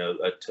be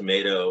a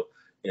tomato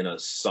in a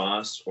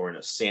sauce or in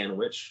a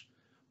sandwich.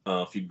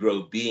 If you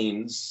grow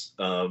beans,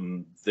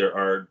 there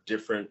are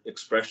different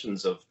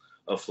expressions of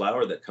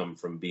flour that come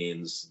from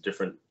beans,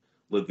 different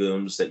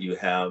legumes that you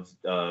have,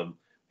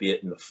 be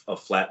it in a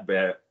flat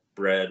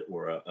bread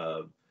or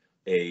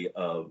a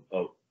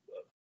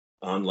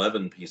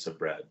unleavened piece of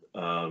bread.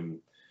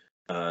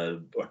 A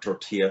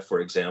tortilla, for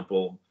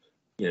example,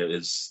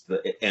 is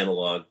the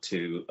analog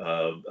to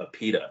a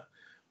pita,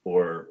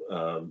 or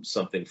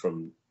something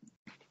from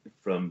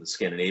the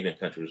Scandinavian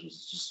countries, which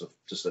is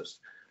just a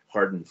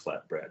hardened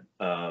flatbread.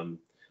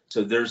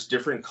 So there's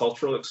different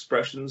cultural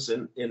expressions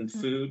in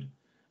food,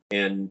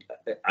 and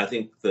I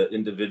think the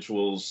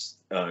individuals,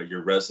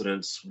 your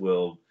residents,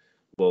 will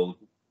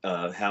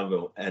have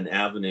an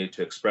avenue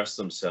to express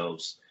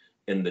themselves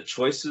in the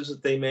choices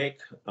that they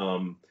make,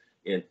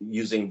 in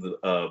using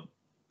the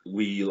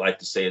we like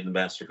to say in the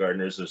Master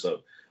Gardeners, there's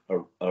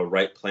a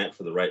right plant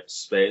for the right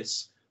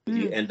space.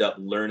 You end up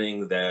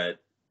learning that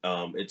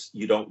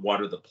you don't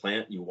water the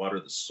plant, you water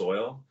the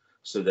soil,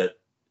 so that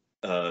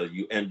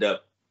you end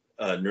up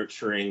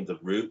nurturing the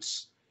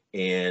roots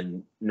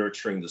and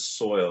nurturing the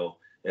soil,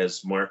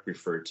 as Mark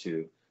referred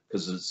to,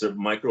 because it's a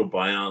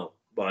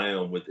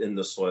microbiome within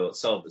the soil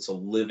itself. It's a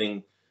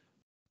living,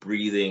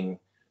 breathing,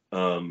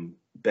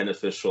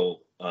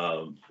 beneficial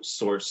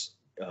source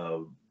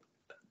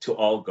to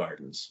all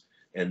gardens,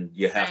 and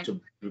you have to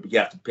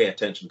pay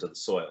attention to the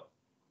soil.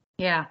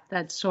 Yeah,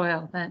 that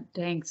soil, that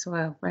dang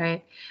soil,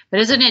 right? But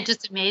isn't it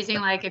just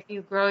amazing? Like if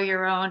you grow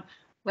your own,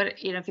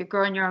 if you're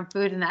growing your own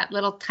food, and that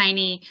little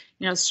tiny,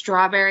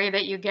 strawberry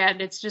that you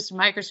get, it's just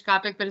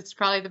microscopic, but it's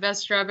probably the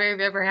best strawberry you've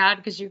ever had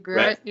because you grew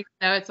it.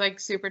 It's like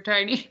super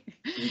tiny.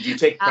 You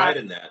take pride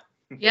in that.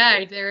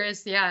 Yeah, there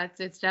is. Yeah,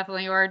 it's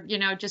definitely, or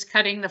just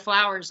cutting the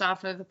flowers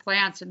off of the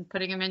plants and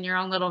putting them in your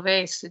own little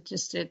vase.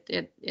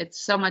 It's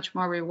so much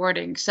more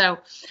rewarding. So,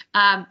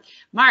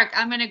 Mark,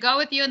 I'm going to go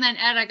with you, and then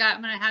Ed,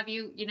 I'm going to have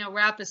you,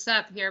 wrap us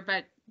up here.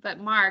 But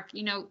Mark,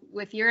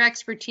 with your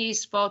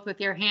expertise, both with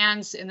your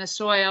hands in the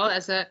soil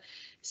as a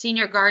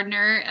senior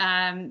gardener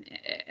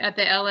at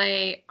the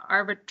LA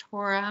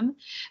Arboretum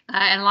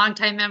and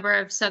longtime member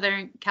of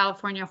Southern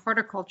California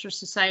Horticulture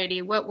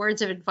Society, what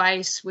words of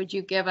advice would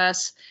you give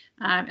us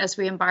as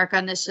we embark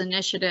on this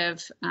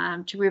initiative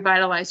to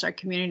revitalize our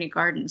community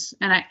gardens?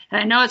 And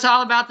I know it's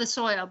all about the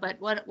soil, but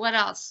what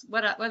else?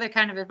 What other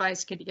kind of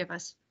advice could you give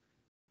us?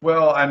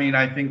 Well, I mean,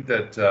 I think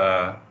that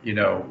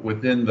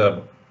within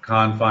the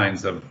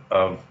confines of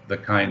the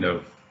kind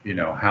of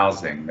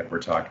housing that we're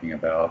talking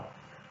about,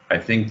 I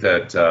think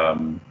that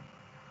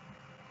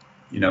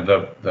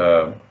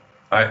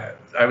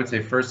I would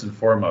say first and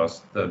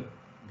foremost, the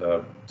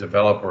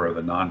developer or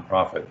the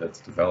nonprofit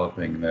that's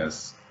developing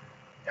this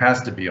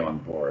has to be on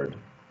board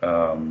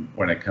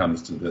when it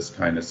comes to this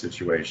kind of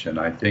situation.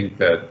 I think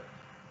that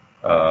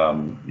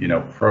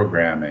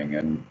programming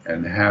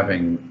and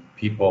having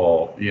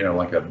people,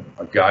 like a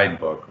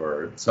guidebook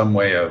or some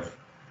way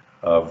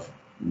of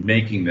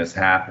making this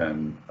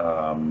happen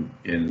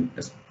in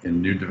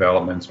new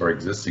developments or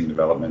existing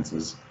developments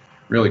is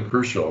really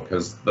crucial,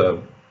 because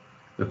the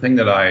thing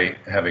that I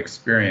have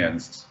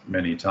experienced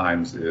many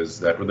times is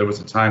that there was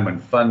a time when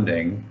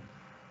funding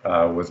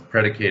was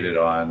predicated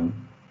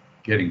on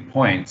getting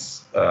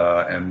points,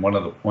 and one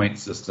of the point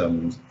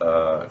systems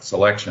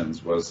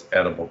selections was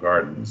edible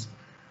gardens,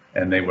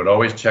 and they would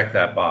always check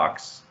that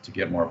box to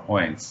get more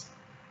points,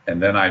 and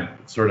then I'd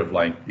sort of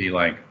be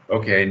like,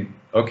 okay,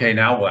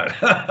 now what?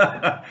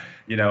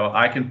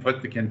 I can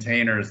put the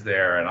containers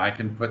there, and I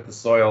can put the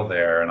soil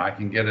there, and I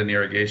can get an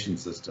irrigation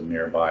system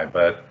nearby.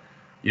 But,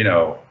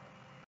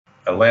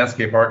 a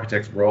landscape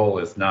architect's role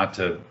is not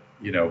to,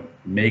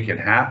 make it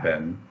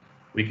happen.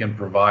 We can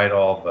provide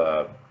all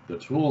the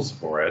tools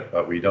for it,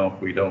 but we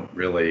don't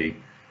really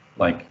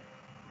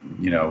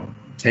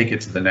take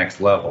it to the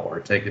next level or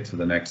take it to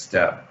the next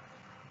step.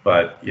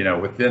 But,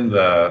 within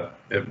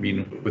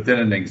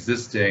an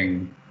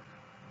existing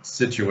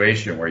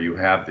situation where you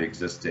have the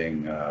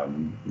existing,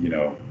 you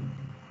know,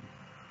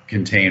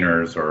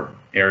 containers or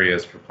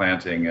areas for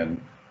planting and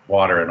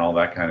water and all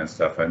that kind of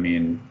stuff. I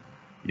mean,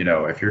 you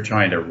know, if you're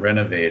trying to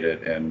renovate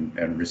it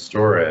and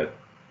restore it,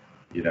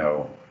 you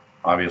know,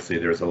 obviously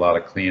there's a lot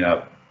of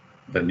cleanup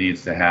that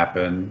needs to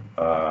happen.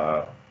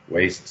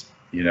 Waste,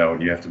 you know,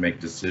 you have to make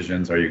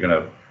decisions. Are you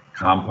going to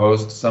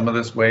compost some of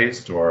this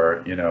waste,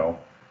 or, you know,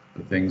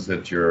 the things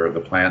that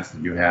the plants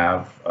that you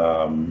have,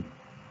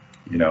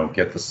 you know,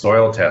 get the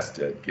soil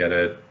tested, get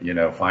it, you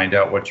know, find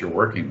out what you're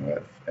working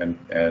with,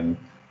 and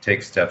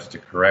take steps to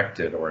correct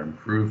it or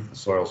improve the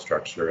soil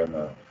structure and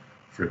the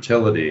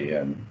fertility,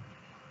 and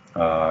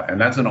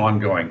that's an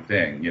ongoing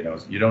thing. You know,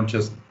 you don't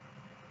just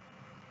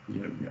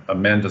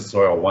amend a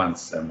soil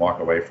once and walk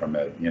away from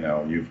it. You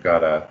know, you've got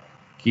to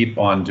keep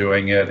on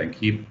doing it and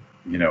keep,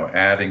 you know,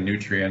 adding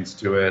nutrients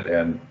to it,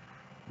 and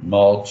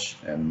mulch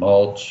and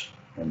mulch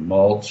and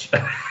mulch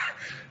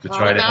to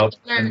try to help.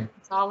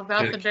 It's all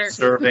about the dirt.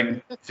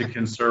 To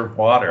conserve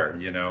water,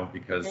 you know,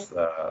 because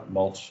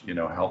mulch, you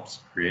know,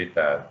 helps create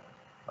that.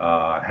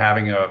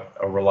 Having a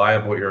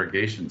reliable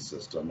irrigation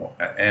system,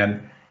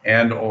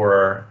 and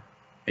or,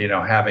 you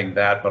know, having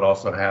that, but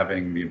also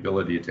having the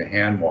ability to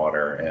hand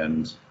water,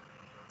 and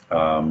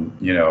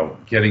you know,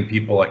 getting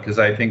people, like, because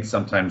I think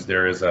sometimes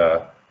there is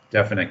a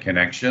definite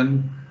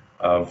connection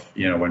of,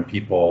 you know, when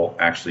people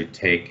actually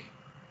take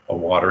a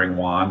watering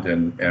wand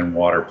and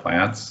water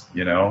plants,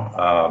 you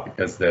know,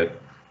 because that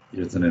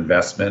it's an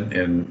investment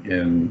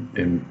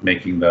in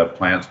making the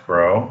plants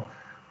grow.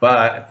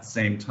 But at the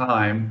same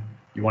time,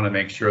 you want to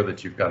make sure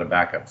that you've got a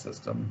backup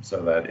system,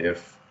 so that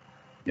if,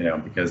 you know,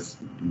 because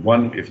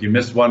if you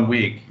miss 1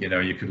 week, you know,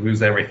 you could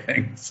lose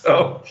everything.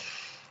 So,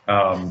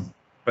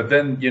 but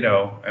then, you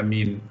know, I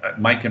mean,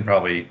 Mike can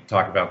probably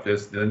talk about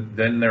this.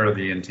 Then there are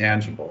the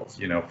intangibles,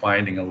 you know,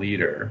 finding a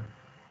leader,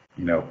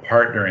 you know,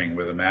 partnering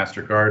with a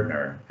master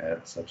gardener,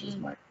 such as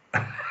Mike,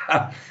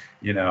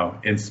 you know,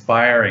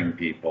 inspiring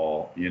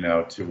people, you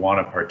know, to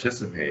want to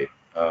participate,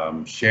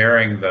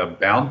 sharing the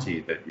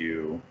bounty that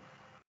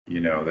you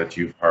know, that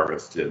you've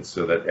harvested,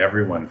 so that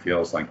everyone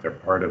feels like they're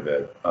part of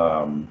it.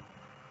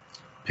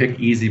 Pick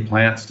easy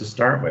plants to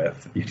start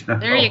with. You know?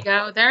 There you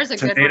go. There's a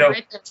good one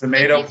right there.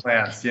 Tomato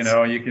plants, you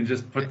know, you can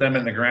just put them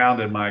in the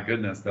ground, and my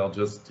goodness, they'll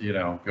just, you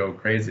know, go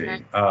crazy.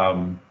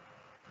 Right.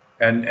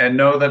 And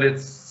know that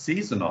it's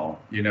seasonal.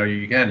 You know,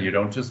 you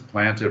don't just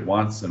plant it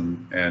once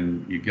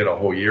and you get a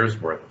whole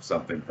year's worth of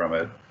something from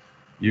it.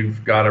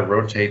 You've got to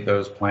rotate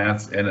those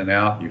plants in and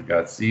out. You've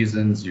got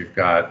seasons. You've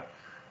got,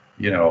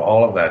 you know,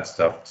 all of that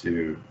stuff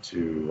to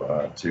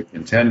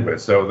contend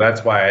with. So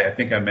that's why I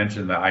think I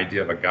mentioned the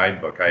idea of a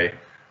guidebook.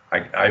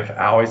 I've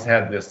always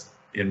had this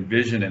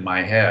envision in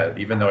my head,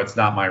 even though it's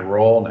not my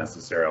role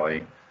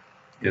necessarily,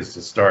 is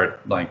to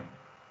start like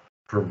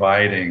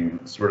providing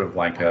sort of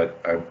like a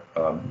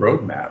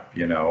roadmap,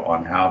 you know,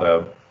 on how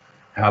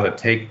to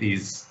take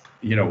these,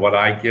 you know, what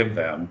I give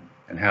them,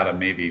 and how to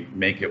maybe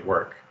make it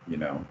work, you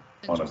know,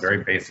 on a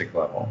very basic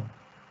level.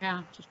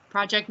 Yeah, just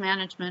project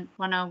management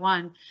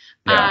 101.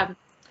 Yeah.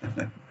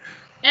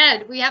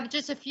 Ed, we have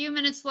just a few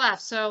minutes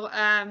left, so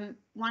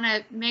want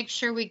to make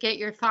sure we get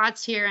your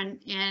thoughts here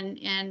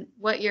and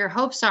what your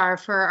hopes are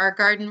for our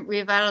garden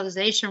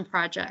revitalization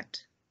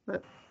project.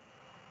 What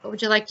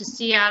would you like to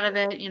see out of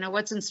it? You know,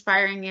 what's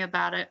inspiring you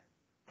about it?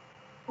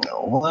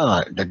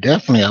 Well,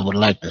 definitely, I would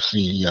like to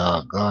see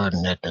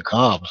garden at the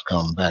Cobbs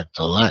come back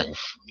to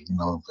life. You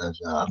know, because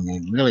I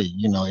mean, really,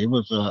 you know, it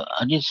was.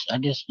 I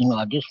just, you know,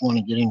 I just want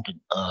to get into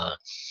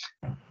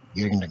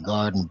getting the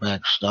garden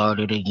back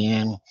started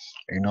again.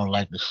 You know,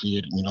 like to see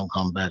it, you know,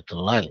 come back to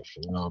life.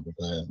 You know,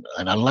 because,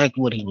 and I like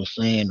what he was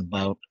saying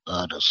about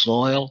the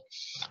soil.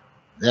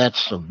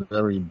 That's a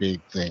very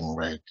big thing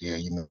right there.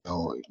 You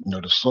know,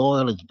 the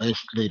soil is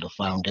basically the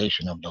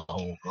foundation of the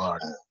whole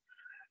garden.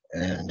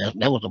 And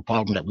that was a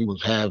problem that we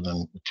was having,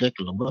 in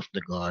particular with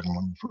the garden.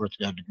 When we first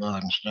got the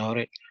garden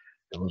started,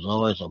 there was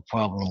always a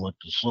problem with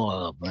the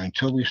soil. But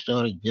until we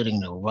started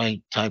getting the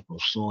right type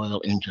of soil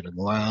into the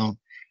ground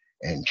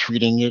and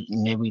treating it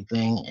and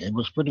everything, it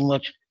was pretty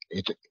much,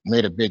 it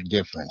made a big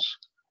difference.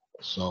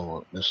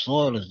 So the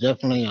soil is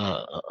definitely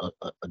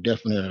a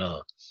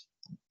definite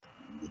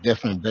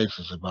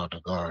basis about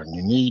the garden.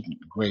 You need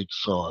great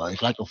soil.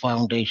 It's like a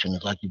foundation.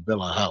 It's like you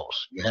build a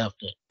house. You have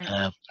to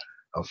have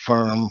a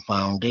firm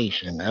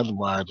foundation.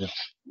 Otherwise,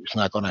 it's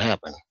not going to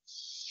happen.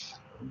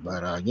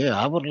 But yeah,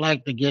 I would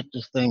like to get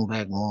this thing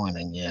back going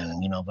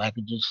again. You know, if I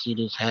could just see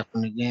this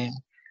happen again.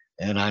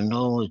 And I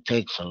know it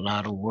takes a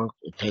lot of work.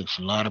 It takes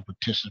a lot of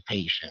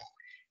participation.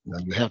 You know,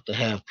 you have to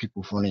have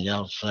people from the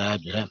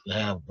outside. You have to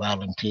have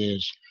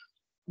volunteers,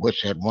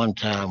 which at one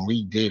time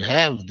we did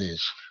have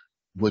this,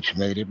 which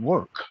made it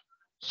work.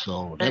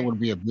 So that would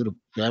be a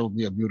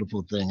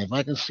beautiful thing. If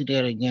I could see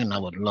that again, I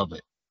would love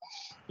it.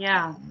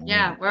 Yeah.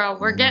 Well,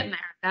 we're getting there.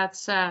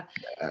 That's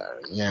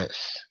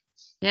yes.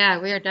 Yeah,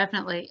 we are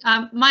definitely.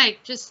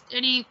 Mike, just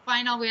any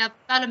final? We have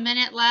about a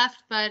minute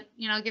left, but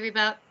you know, I'll give you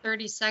about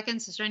 30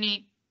 seconds. Is there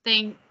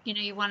anything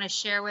you want to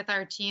share with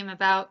our team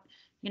about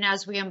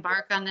as we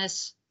embark on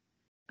this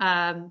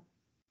revitalization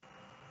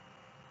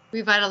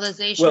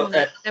Well,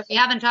 that we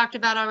haven't talked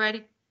about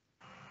already?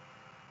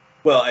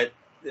 Well,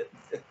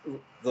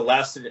 the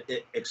last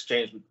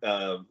exchange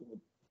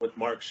with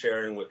Mark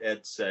sharing what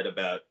Ed said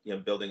about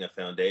building a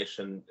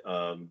foundation.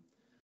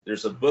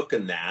 There's a book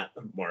in that,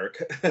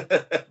 Mark,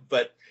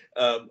 but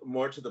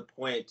more to the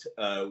point,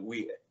 I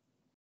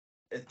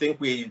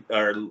think we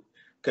are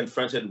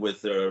confronted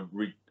with a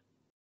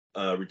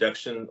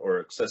reduction or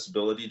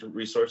accessibility to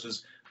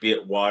resources, be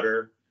it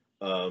water.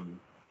 Some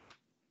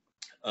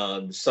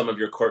of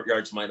your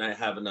courtyards might not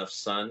have enough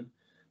sun.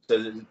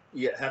 So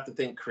you have to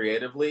think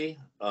creatively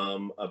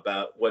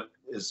about what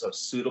is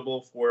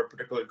suitable for a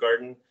particular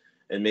garden.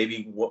 And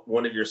maybe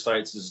one of your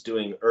sites is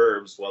doing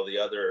herbs while the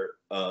other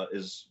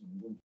is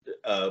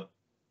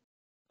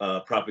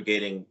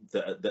propagating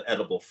the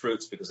edible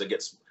fruits because it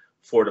gets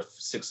 4 to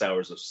 6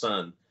 hours of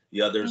sun.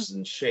 The other's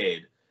in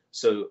shade.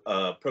 So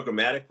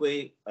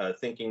programmatically,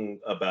 thinking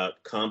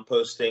about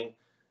composting,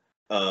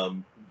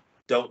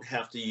 don't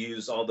have to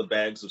use all the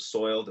bags of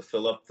soil to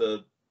fill up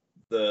the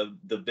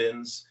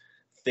bins.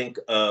 Think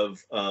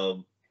of a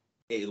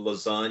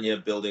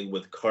lasagna building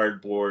with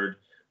cardboard,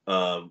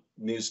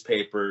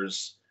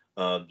 newspapers,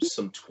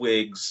 some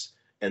twigs,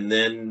 and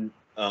then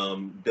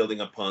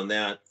building upon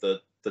that the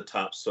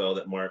topsoil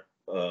that Mark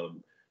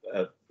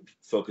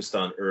focused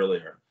on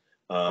earlier.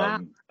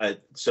 Wow.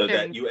 So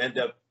that you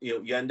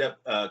end up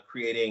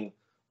creating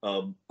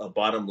a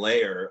bottom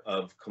layer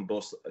of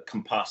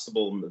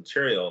compostable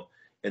material,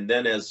 and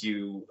then as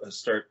you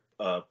start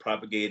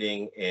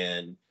propagating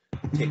and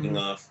taking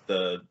off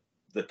the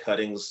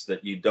cuttings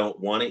that you don't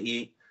want to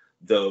eat,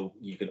 though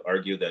you could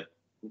argue that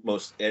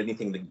most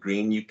anything that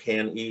green you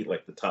can eat,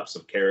 like the tops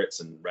of carrots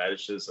and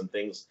radishes and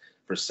things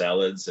for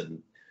salads,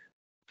 and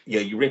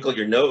you wrinkle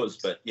your nose,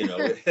 but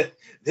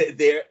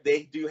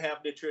they do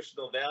have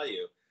nutritional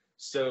value.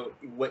 So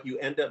what you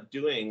end up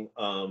doing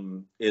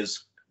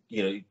is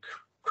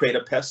create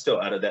a pesto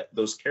out of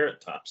those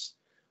carrot tops.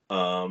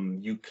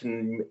 You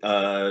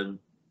can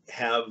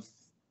have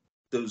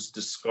those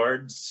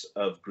discards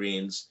of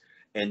greens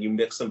and you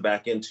mix them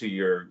back into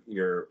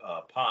your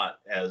pot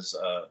as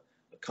a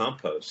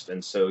compost,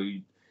 and so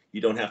you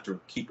don't have to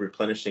keep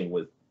replenishing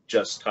with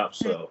just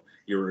topsoil.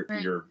 You're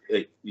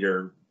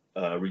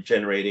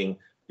regenerating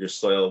your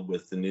soil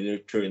with the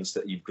nutrients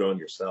that you've grown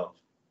yourself.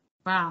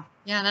 Wow.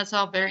 Yeah, that's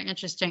all very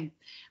interesting.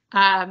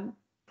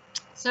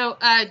 So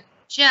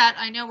Jet,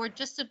 I know we're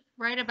just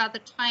right about the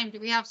time. Do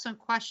we have some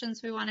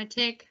questions we want to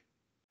take?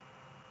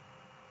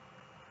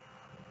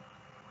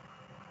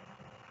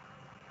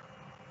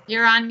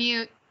 You're on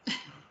mute.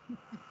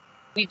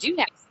 We do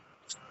have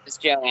questions,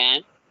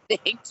 Joanne.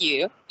 Thank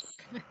you.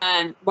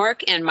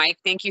 Mark and Mike,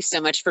 thank you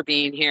so much for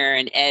being here.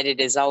 And Ed, it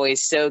is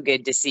always so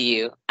good to see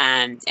you.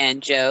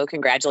 And Jo,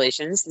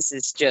 congratulations. This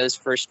is Jo's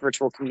first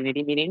virtual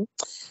community meeting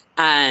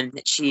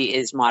that she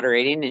is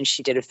moderating, and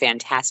she did a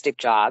fantastic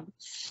job.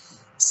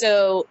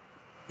 So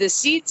the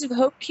Seeds of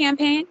Hope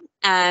campaign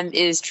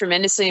is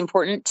tremendously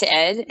important to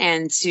Ed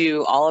and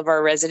to all of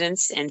our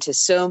residents and to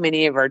so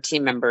many of our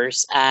team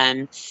members.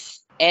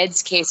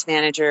 Ed's case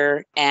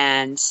manager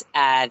and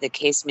the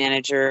case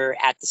manager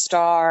at the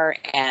Star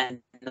and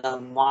the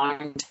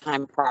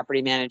longtime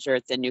property manager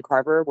at the New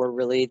Carver were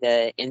really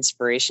the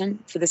inspiration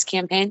for this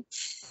campaign.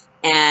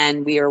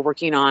 And we are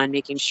working on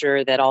making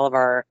sure that all of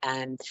our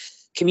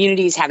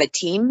communities have a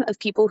team of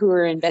people who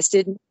are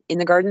invested in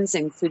the gardens,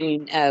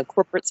 including a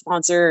corporate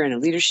sponsor and a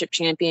leadership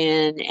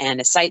champion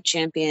and a site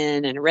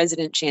champion and a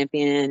resident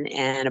champion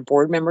and a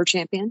board member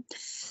champion.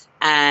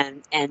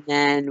 And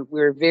then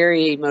we're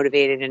very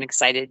motivated and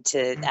excited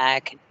to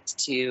connect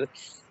to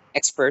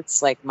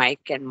experts like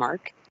Mike and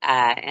Mark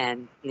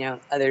and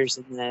others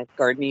in the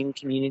gardening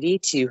community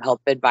to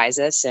help advise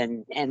us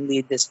and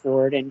lead this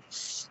forward and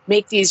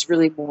make these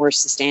really more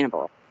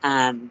sustainable.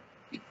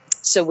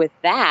 So with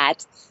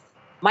that,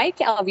 Mike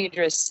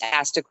Alvidrez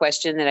asked a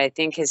question that I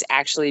think has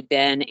actually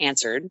been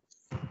answered.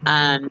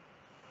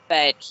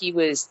 But he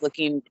was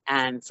looking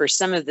for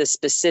some of the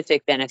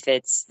specific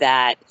benefits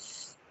that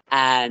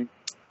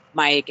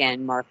Mike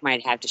and Mark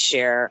might have to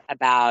share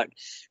about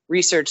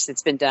research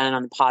that's been done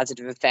on the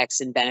positive effects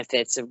and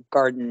benefits of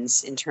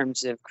gardens in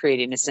terms of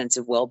creating a sense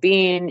of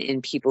well-being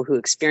in people who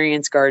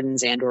experience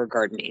gardens and or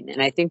gardening.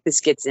 And I think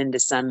this gets into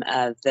some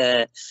of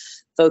the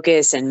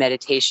focus and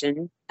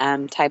meditation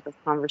type of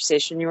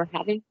conversation you were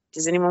having.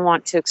 Does anyone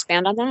want to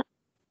expand on that?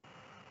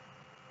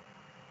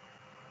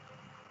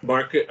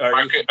 Mark,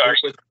 are you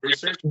with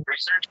research?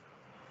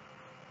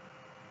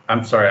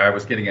 I'm sorry, I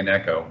was getting an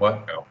echo.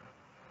 What?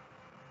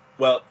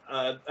 Well,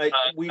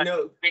 we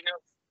know.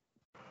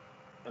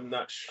 I'm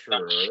not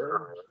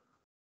sure.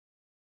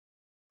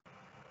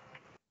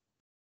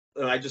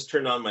 I just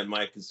turned on my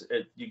mic. Is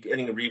you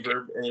getting a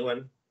reverb?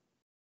 Anyone?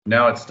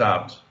 No, it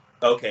stopped.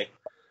 Okay.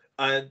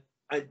 I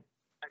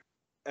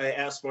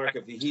asked Mark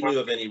if he knew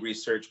of any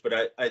research,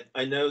 but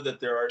I know that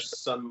there are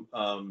some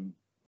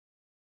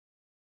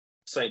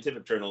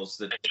scientific journals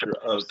that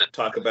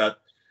talk about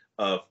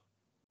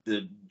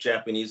the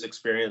Japanese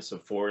experience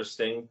of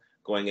foresting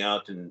going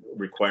out and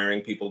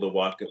requiring people to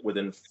walk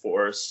within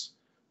forests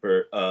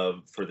for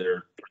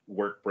their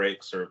work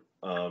breaks or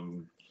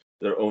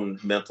their own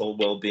mental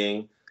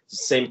well-being. The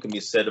same can be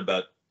said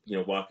about, you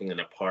know, walking in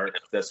a park.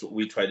 That's what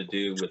we try to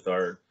do with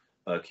our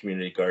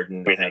community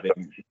garden,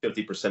 having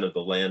 50% of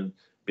the land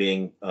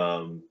being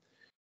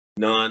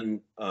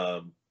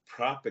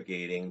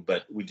non-propagating,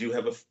 but we do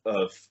have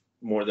a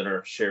more than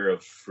our share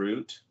of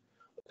fruit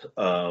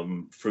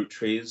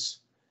trees.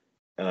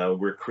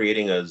 We're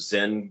creating a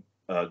Zen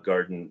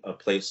garden, a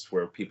place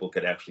where people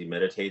could actually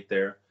meditate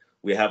there.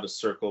 We have a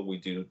circle. We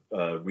do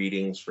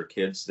readings for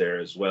kids there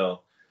as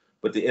well.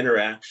 But the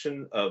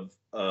interaction of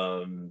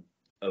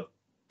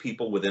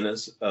people within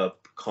a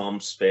calm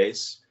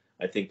space,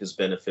 I think, is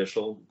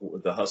beneficial.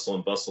 The hustle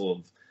and bustle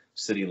of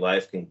city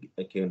life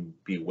can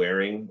be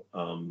wearing,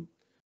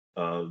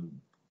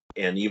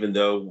 and even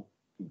though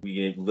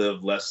we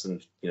live less than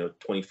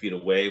 20 feet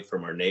away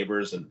from our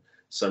neighbors in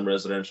some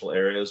residential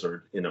areas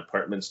or in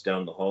apartments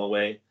down the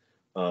hallway,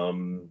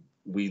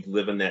 we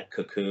live in that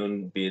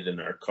cocoon, be it in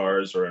our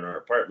cars or in our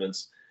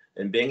apartments.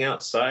 And being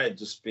outside,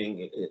 just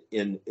being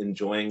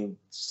enjoying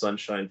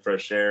sunshine,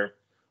 fresh air,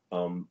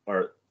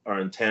 are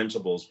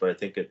intangibles, but I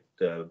think it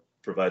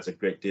provides a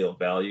great deal of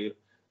value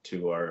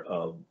to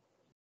our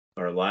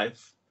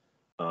life.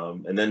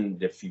 And then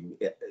if you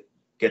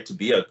get to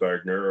be a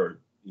gardener, or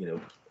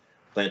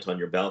plant on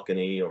your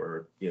balcony,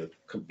 or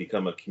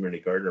become a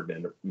community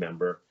gardener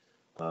member,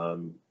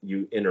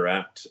 you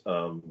interact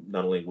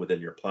not only within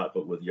your plot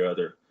but with your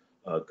other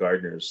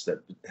gardeners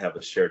that have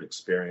a shared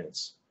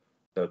experience.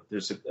 So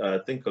there's I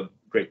think a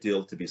great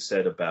deal to be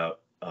said about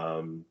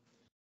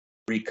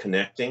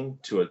reconnecting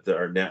to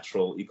our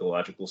natural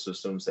ecological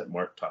systems that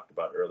Mark talked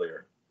about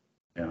earlier.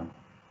 Yeah,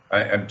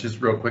 I just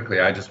real quickly,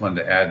 I just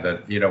wanted to add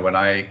that when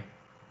I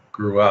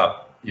grew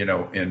up,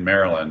 in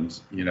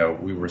Maryland,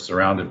 we were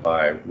surrounded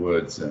by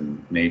woods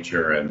and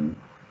nature, and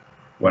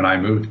when I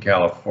moved to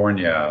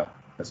California,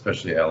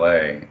 especially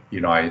LA,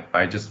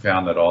 I just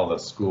found that all the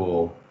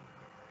school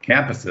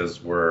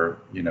campuses were,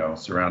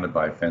 surrounded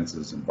by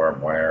fences and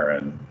barbed wire,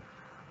 and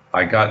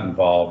I got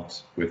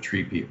involved with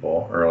tree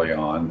people early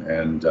on,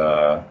 and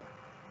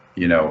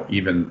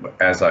even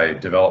as I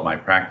developed my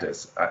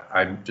practice,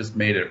 I just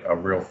made it a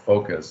real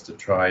focus to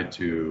try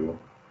to,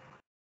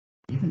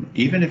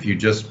 even if you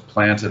just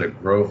planted a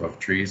grove of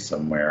trees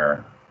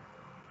somewhere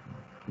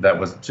that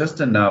was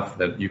just enough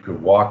that you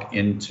could walk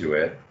into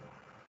it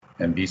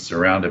and be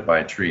surrounded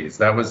by trees.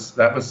 That was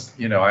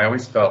I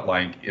always felt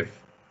like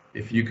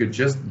if you could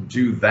just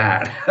do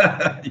that,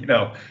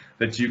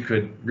 that you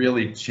could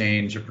really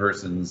change a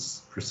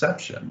person's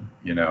perception,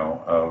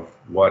 of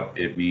what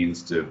it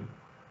means to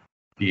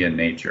be in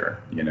nature,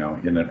 in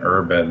an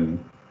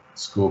urban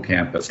school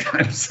campus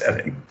kind of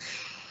setting.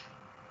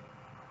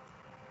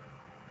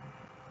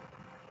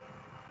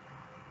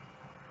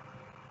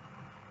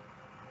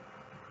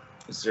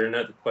 Is there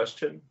another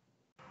question?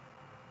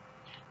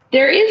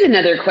 There is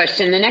another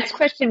question. The next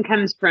question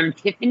comes from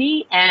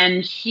Tiffany,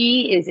 and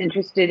she is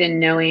interested in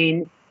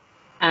knowing,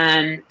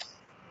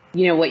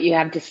 what you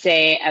have to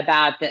say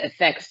about the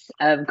effects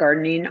of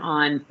gardening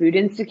on food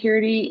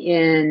insecurity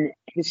in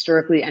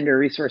historically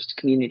under-resourced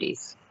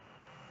communities.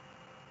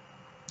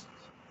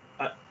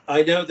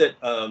 I know that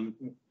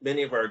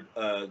many of our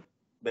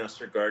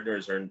master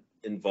gardeners are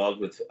involved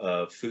with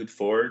Food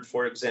Forward,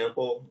 for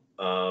example.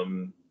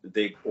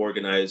 They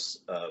organize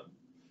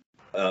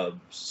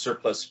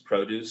surplus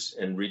produce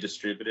and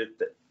redistribute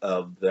it,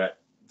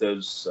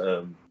 those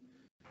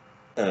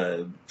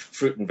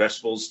fruit and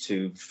vegetables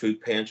to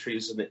food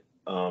pantries in a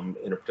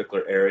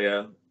particular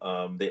area.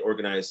 They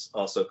organize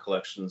also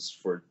collections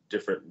for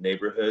different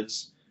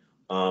neighborhoods.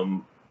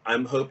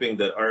 I'm hoping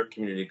that our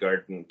community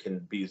garden can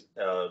be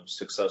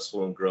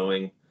successful in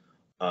growing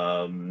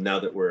now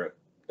that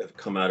have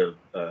come out of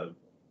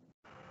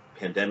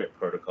pandemic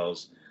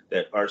protocols,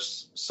 that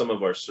some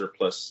of our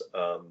surplus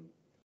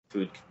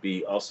food could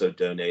be also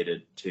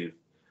donated to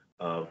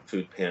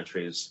food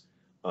pantries.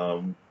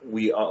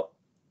 We all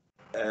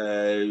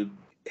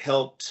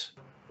helped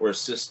or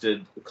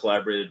assisted,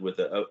 collaborated with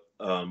the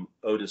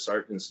Otis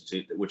Art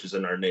Institute, which is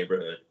in our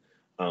neighborhood,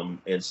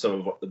 and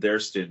some of their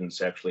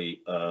students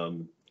actually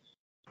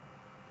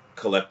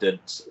collected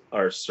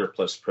our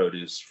surplus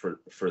produce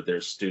for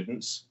their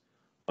students.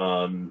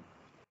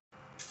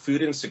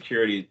 Food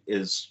insecurity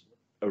is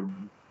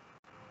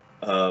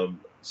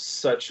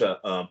such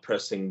a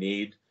pressing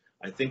need.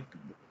 I think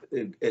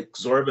an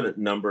exorbitant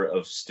number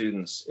of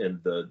students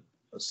in the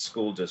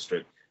school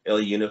district, LA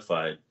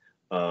Unified,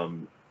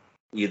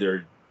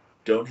 either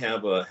don't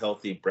have a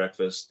healthy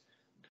breakfast,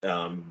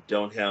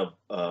 don't have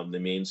the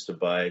means to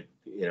buy,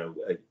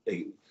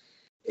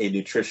 a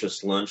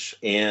nutritious lunch,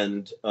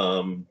 and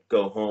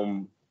go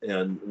home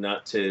and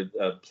not to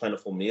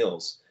plentiful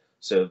meals.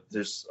 So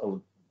there's a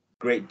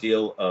great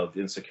deal of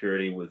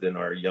insecurity within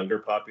our younger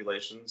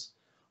populations.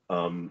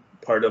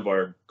 Part of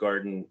our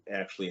garden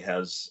actually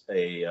has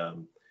a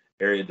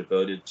area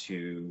devoted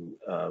to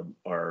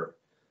our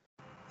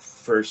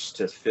 1st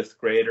to 5th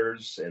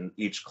graders, and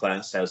each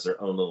class has their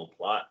own little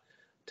plot.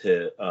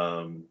 to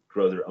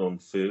grow their own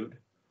food.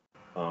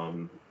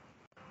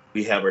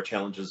 We have our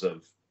challenges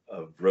of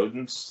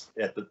rodents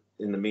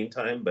in the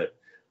meantime, but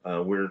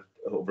we're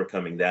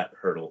overcoming that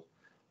hurdle.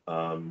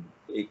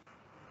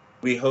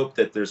 We hope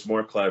that there's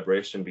more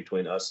collaboration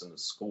between us and the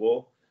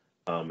school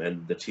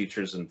and the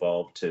teachers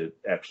involved to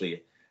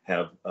actually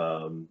have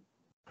an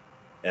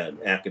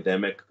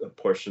academic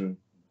portion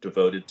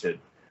devoted to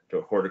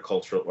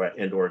horticultural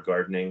and/or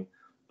gardening.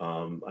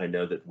 I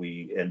know that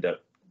we end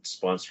up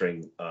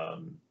sponsoring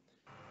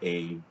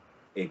a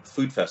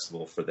food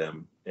festival for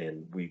them,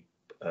 and we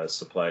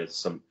supply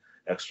some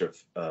extra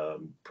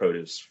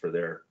produce for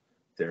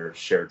their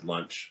shared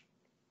lunch.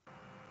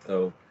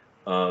 So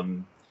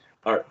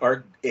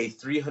a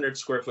 300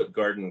 square foot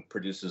garden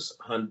produces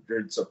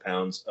hundreds of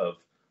pounds of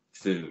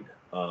food.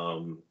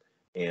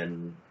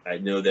 And I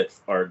know that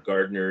our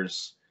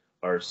gardeners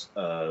are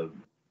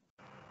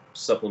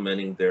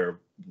supplementing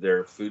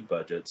their food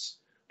budgets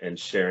and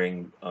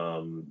sharing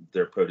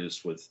their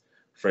produce with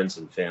friends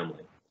and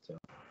family. So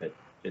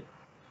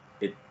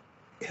it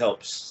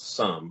helps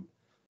some,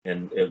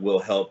 and it will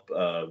help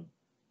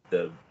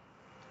the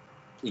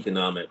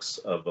economics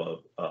of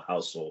a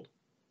household.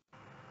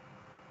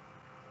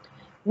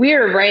 We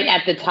are right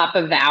at the top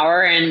of the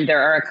hour, and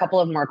there are a couple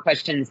of more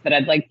questions, but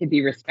I'd like to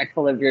be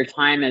respectful of your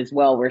time as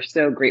well. We're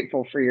so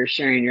grateful for your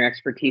sharing your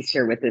expertise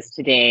here with us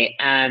today.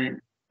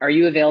 Are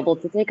you available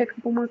to take a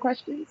couple more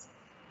questions?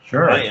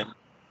 Sure. I am.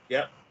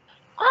 Yep.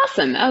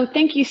 Awesome. Oh,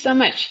 thank you so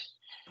much.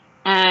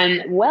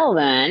 Well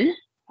then,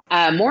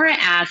 Maura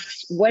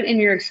asks, what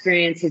in your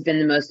experience has been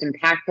the most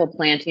impactful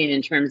planting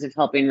in terms of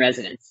helping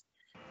residents,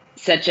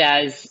 such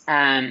as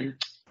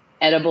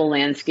edible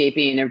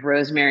landscaping of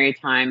rosemary,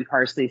 thyme,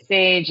 parsley,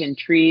 sage, and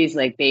trees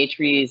like bay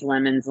trees,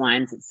 lemons,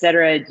 limes,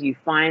 etc.? Do you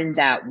find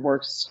that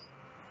works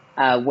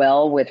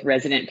well with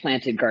resident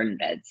planted garden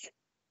beds?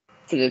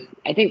 So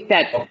I think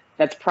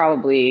that's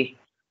probably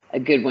a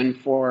good one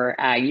for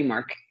you,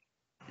 Mark.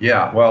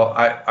 Yeah, well,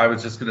 I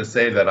was just going to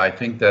say that I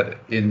think that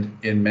in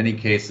many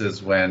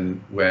cases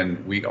when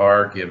we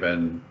are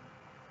given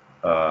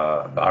the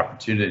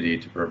opportunity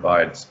to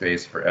provide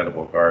space for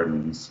edible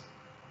gardens,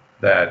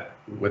 that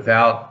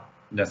without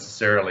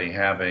necessarily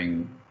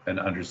having an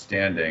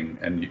understanding,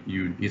 and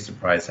you'd be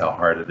surprised how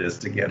hard it is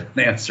to get an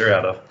answer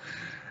out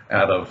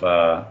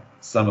of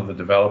some of the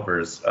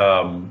developers.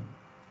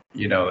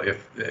 You know,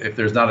 if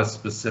there's not a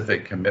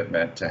specific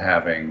commitment to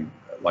having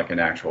like an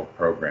actual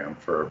program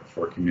for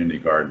community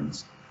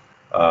gardens,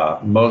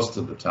 most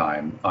of the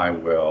time I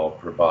will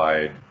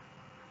provide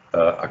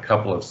a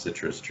couple of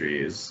citrus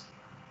trees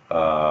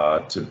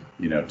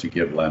to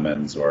give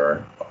lemons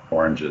or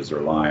oranges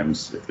or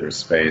limes if there's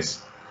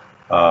space,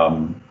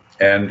 and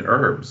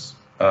herbs,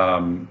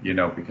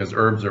 because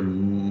herbs are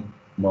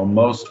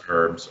most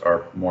herbs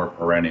are more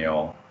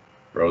perennial,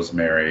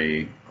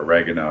 rosemary,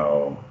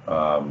 oregano,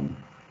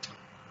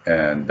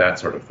 and that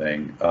sort of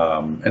thing.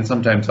 And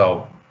sometimes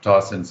I'll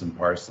toss in some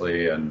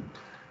parsley and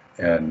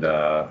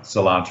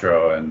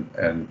cilantro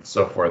and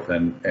so forth,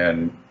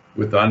 and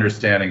with the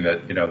understanding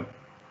that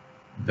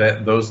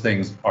that those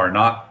things are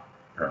not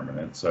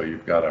permanent, so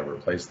you've got to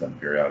replace them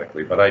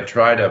periodically. But I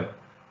try to,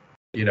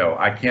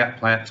 I can't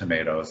plant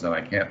tomatoes and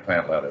I can't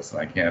plant lettuce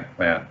and I can't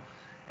plant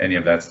any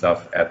of that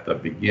stuff at the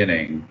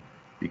beginning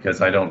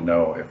because I don't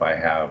know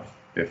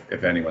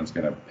if anyone's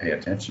going to pay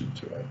attention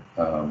to it.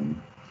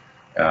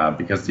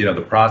 Because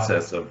the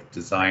process of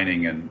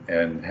designing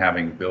and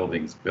having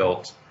buildings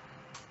built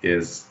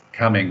is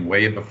coming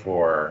way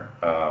before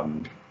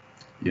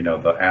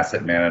the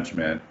asset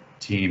management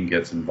team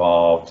gets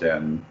involved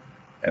and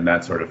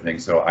that sort of thing.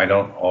 So I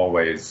don't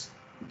always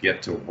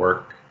get to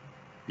work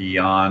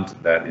beyond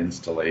that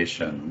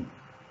installation.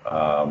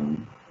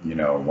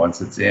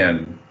 Once it's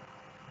in,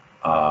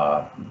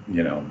 they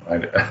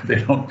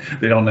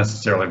don't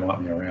necessarily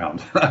want me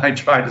around. I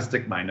try to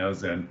stick my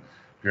nose in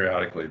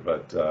periodically,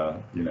 but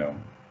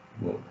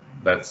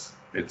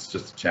it's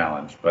just a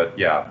challenge. But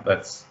yeah,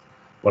 that's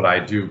what I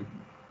do,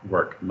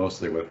 work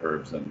mostly with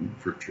herbs and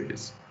fruit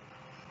trees.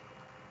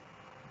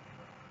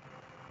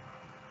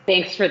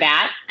 Thanks for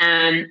that.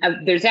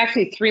 There's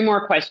actually 3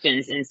 more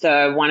questions, and so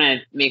I want to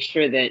make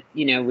sure that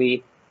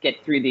we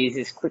get through these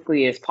as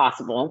quickly as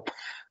possible.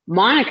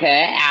 Monica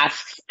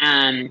asks,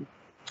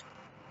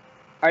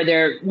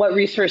 what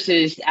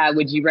resources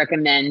would you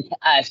recommend to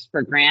us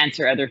for grants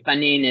or other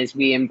funding as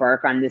we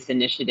embark on this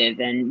initiative?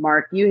 And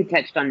Mark, you had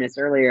touched on this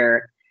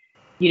earlier.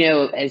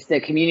 As the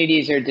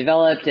communities are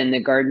developed and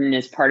the garden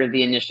is part of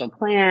the initial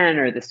plan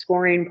or the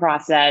scoring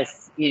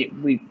process,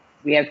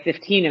 we have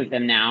 15 of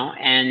them now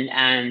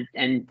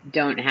and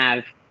don't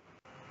have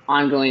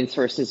ongoing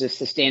sources of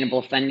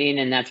sustainable funding,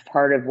 and that's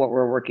part of what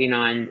we're working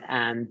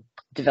on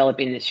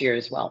developing this year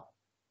as well.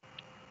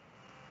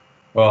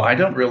 Well, I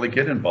don't really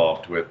get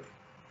involved with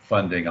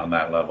funding on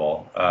that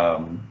level.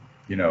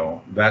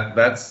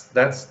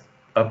 That's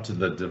up to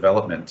the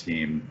development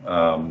team,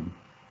 and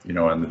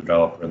the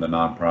developer and the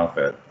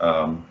nonprofit.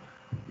 I'm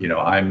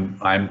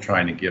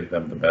trying to give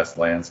them the best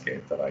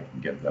landscape that I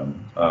can give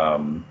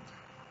them.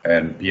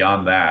 And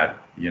beyond that,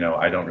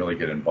 I don't really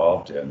get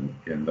involved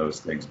in those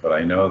things, but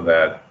I know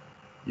that,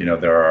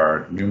 there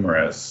are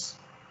numerous.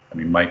 I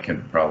mean, Mike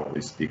can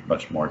probably speak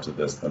much more to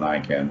this than I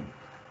can, in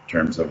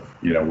terms of,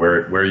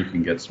 where you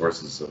can get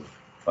sources of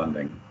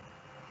funding.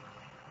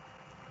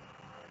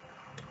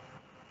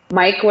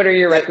 Mike, what are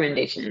your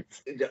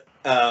recommendations?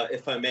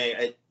 If I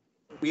may,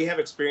 we have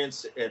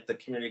experience at the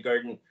community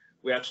garden.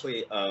 We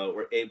actually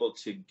were able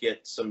to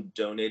get some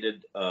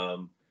donated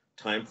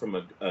time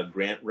from a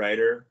grant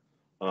writer,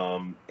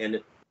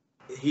 and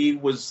he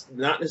was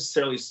not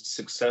necessarily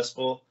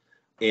successful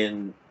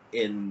in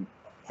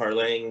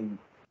parlaying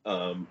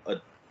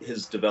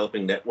his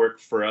developing network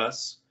for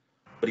us,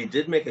 but he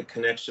did make a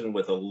connection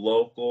with a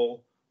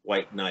local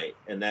White Knight,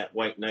 and that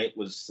White Knight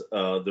was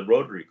the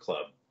Rotary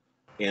Club,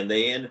 and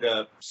they ended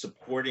up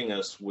supporting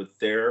us with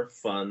their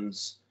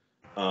funds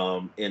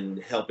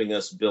in helping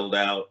us build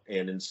out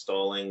and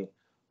installing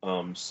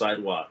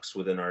sidewalks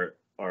within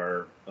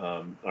our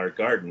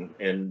garden,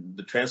 and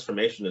the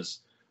transformation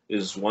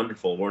is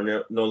wonderful.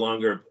 We're no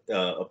longer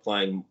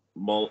applying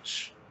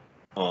mulch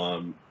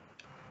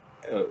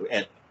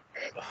at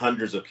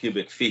hundreds of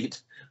cubic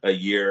feet a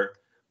year,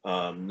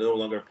 no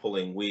longer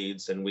pulling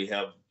weeds, and we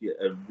have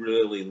a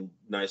really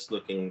nice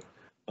looking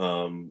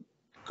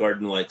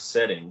garden-like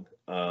setting.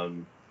 A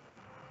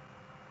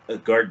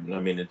garden, I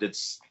mean,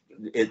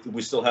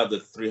 we still have the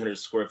 300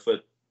 square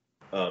foot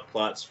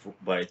plots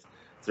by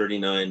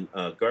 39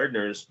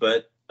 gardeners,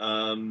 but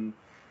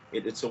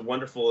it's a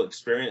wonderful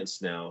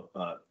experience now.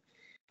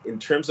 In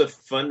terms of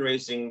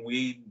fundraising,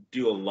 we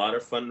do a lot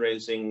of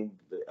fundraising,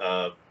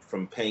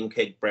 from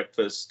pancake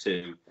breakfast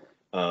to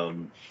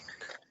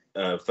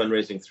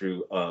fundraising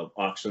through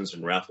auctions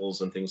and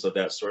raffles and things of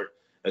that sort.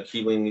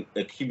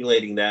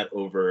 Accumulating that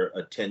over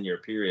a 10-year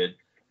period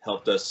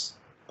helped us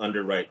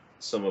underwrite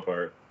some of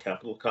our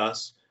capital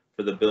costs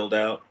for the build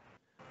out.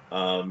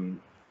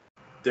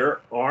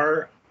 There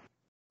are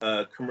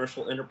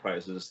commercial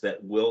enterprises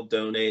that will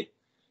donate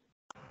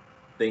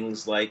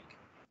things like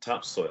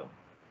topsoil,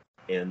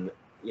 and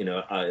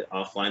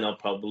offline I'll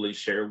probably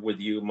share with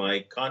you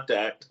my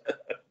contact.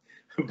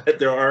 But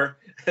there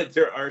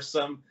are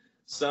some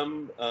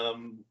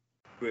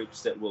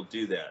groups that will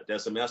do that.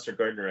 As a master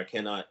gardener, I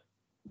cannot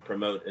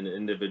promote an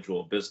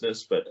individual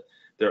business, but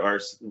there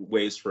are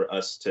ways for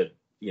us to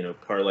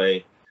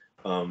parlay,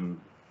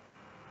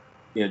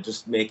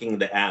 just making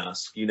the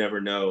ask. You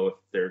never know if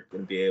they're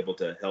going to be able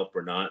to help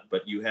or not,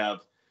 but you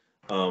have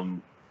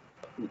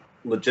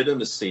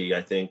legitimacy,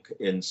 I think,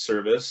 in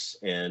service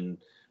and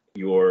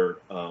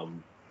your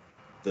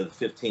the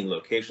 15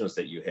 locations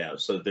that you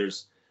have. So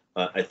there's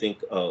I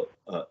think a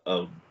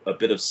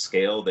bit of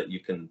scale that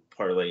you can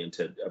parlay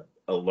into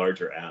a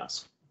larger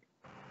ask.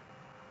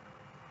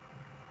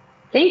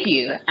 Thank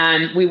you.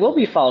 We will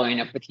be following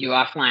up with you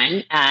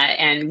offline,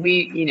 and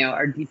we,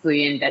 are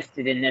deeply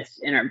invested in this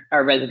in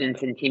our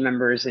residents and team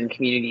members and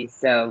communities.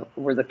 So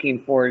we're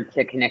looking forward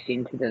to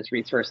connecting to those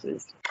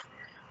resources.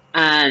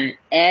 Ed,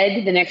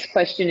 the next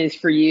question is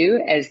for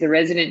you. As the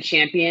resident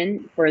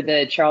champion for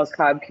the Charles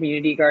Cobb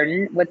Community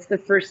Garden, what's the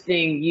first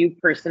thing you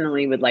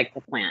personally would like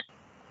to plant?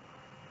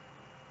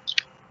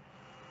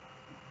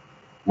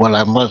 Well,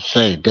 I must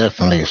say,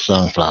 definitely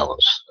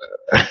sunflowers.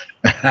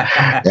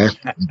 That's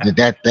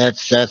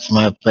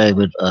my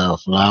favorite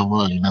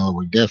flower.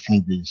 Would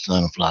definitely be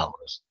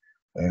sunflowers.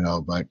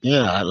 But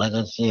yeah, like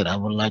I said, I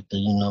would like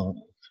to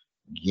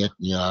get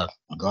the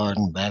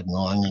garden back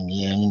going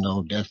again.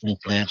 Definitely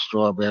plant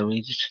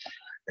strawberries.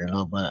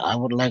 But I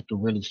would like to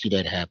really see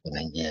that happen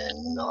again.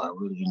 I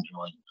would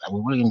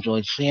really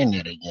enjoy seeing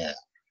that again.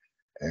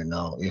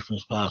 If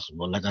it's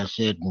possible. Like I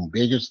said, the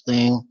biggest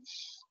thing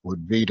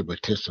would be the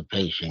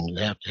participation. You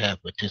have to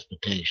have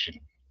participation,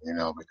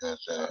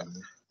 because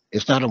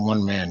it's not a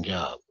one-man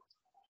job.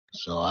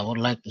 So I would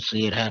like to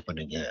see it happen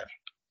again,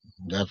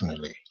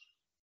 definitely.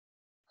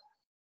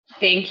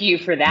 Thank you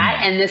for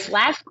that. And this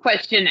last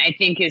question, I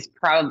think, is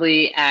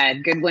probably a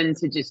good one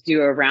to just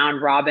do a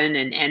round robin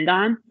and end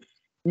on.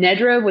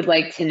 Nedra would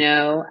like to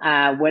know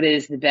what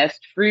is the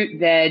best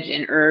fruit, veg,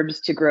 and herbs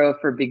to grow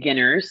for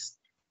beginners.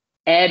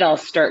 Ed, I'll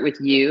start with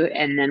you,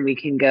 and then we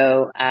can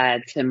go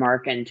to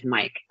Mark and to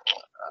Mike.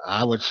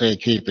 I would say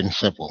keep it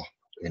simple.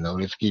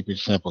 Let's keep it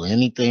simple.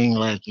 Anything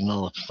like,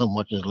 so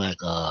much as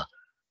like a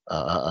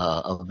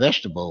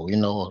vegetable,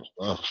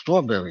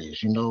 strawberries,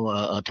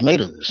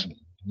 tomatoes,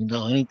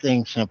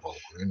 anything simple,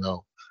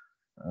 no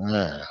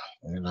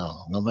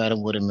matter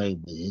what it may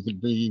be. It could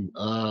be,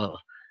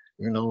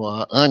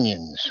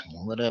 onions,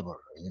 whatever,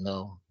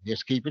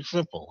 just keep it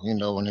simple, and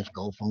let's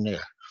go from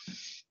there.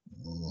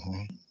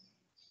 Mm-hmm.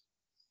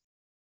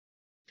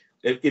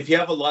 If you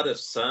have a lot of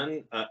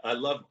sun, I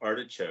love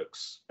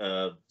artichokes.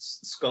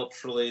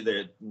 Sculpturally,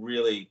 they're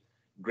really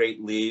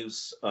great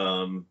leaves,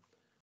 and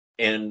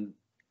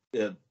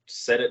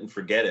set it and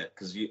forget it,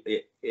 because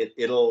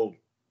it'll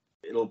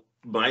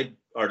my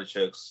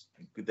artichokes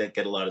that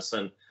get a lot of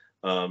sun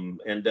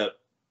end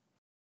up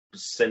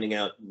sending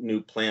out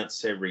new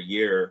plants every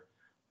year.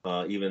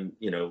 Even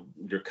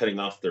you're cutting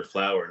off their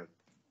flower,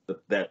 and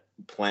that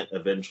plant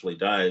eventually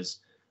dies.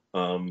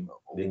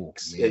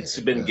 It's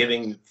been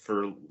giving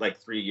for like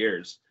 3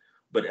 years,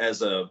 but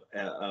as a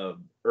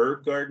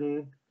herb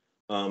garden,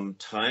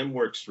 thyme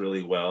works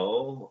really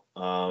well.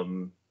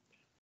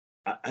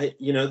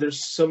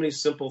 There's so many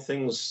simple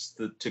things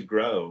to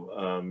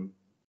grow.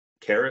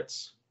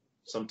 Carrots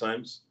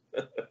sometimes.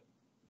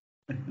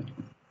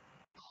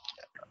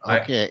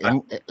 Okay,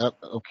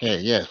 okay,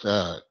 yes.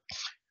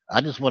 I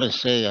just want to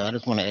say, I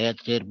just want to add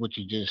to what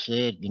you just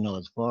said.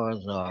 As far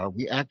as I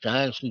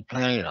actually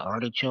planted an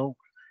artichoke,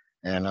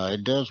 and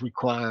it does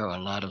require a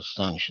lot of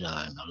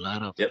sunshine,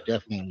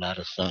 definitely a lot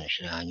of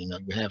sunshine. You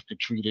have to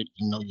treat it.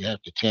 You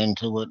have to tend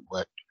to it,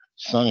 but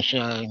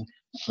sunshine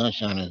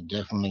is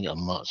definitely a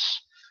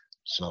must.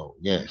 So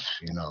yes,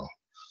 mhm.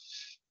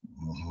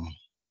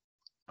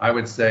 I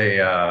would say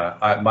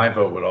my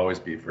vote would always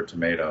be for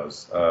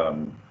tomatoes.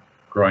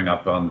 Growing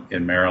up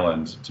in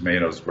Maryland,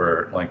 tomatoes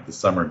were like the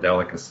summer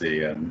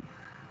delicacy, and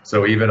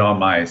so even on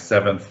my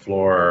 7th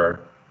floor,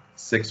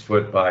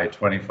 6-foot by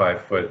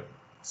 25-foot,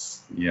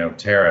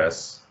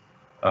 terrace,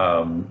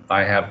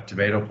 I have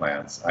tomato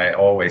plants. I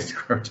always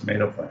grow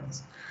tomato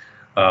plants,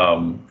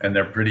 and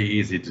they're pretty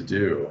easy to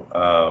do.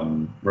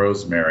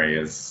 Rosemary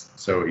is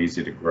so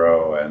easy to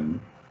grow,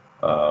 and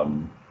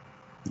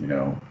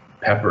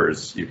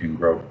peppers you can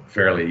grow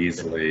fairly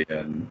easily,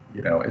 and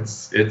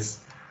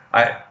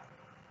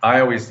I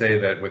always say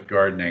that with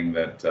gardening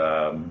that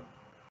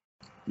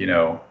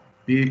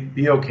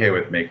be okay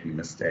with making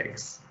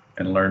mistakes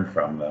and learn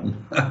from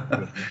them,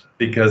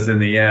 because in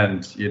the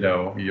end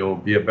you'll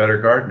be a better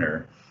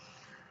gardener.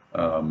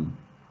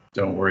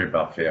 Don't worry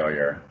about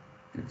failure.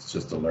 It's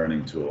just a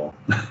learning tool.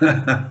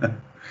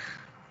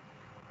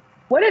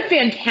 What a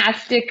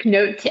fantastic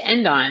note to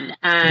end on.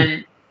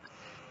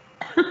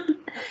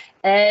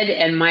 Ed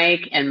and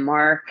Mike and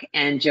Mark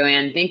and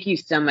Joanne, thank you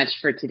so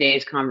much for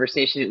today's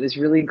conversation. It was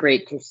really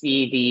great to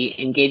see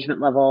the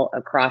engagement level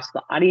across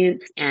the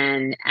audience,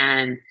 and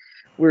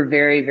we're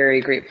very,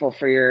 very grateful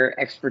for your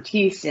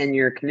expertise and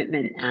your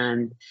commitment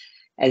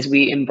as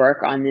we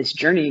embark on this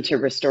journey to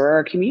restore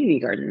our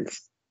community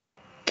gardens.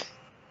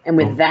 And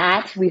with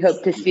that, we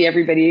hope to see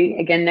everybody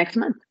again next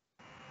month.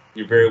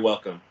 You're very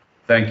welcome.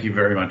 Thank you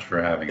very much for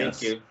having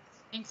us. Thank you.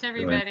 Thanks,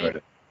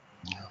 everybody.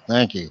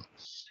 Thank you.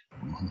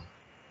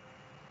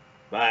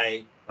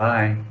 Bye.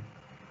 Bye.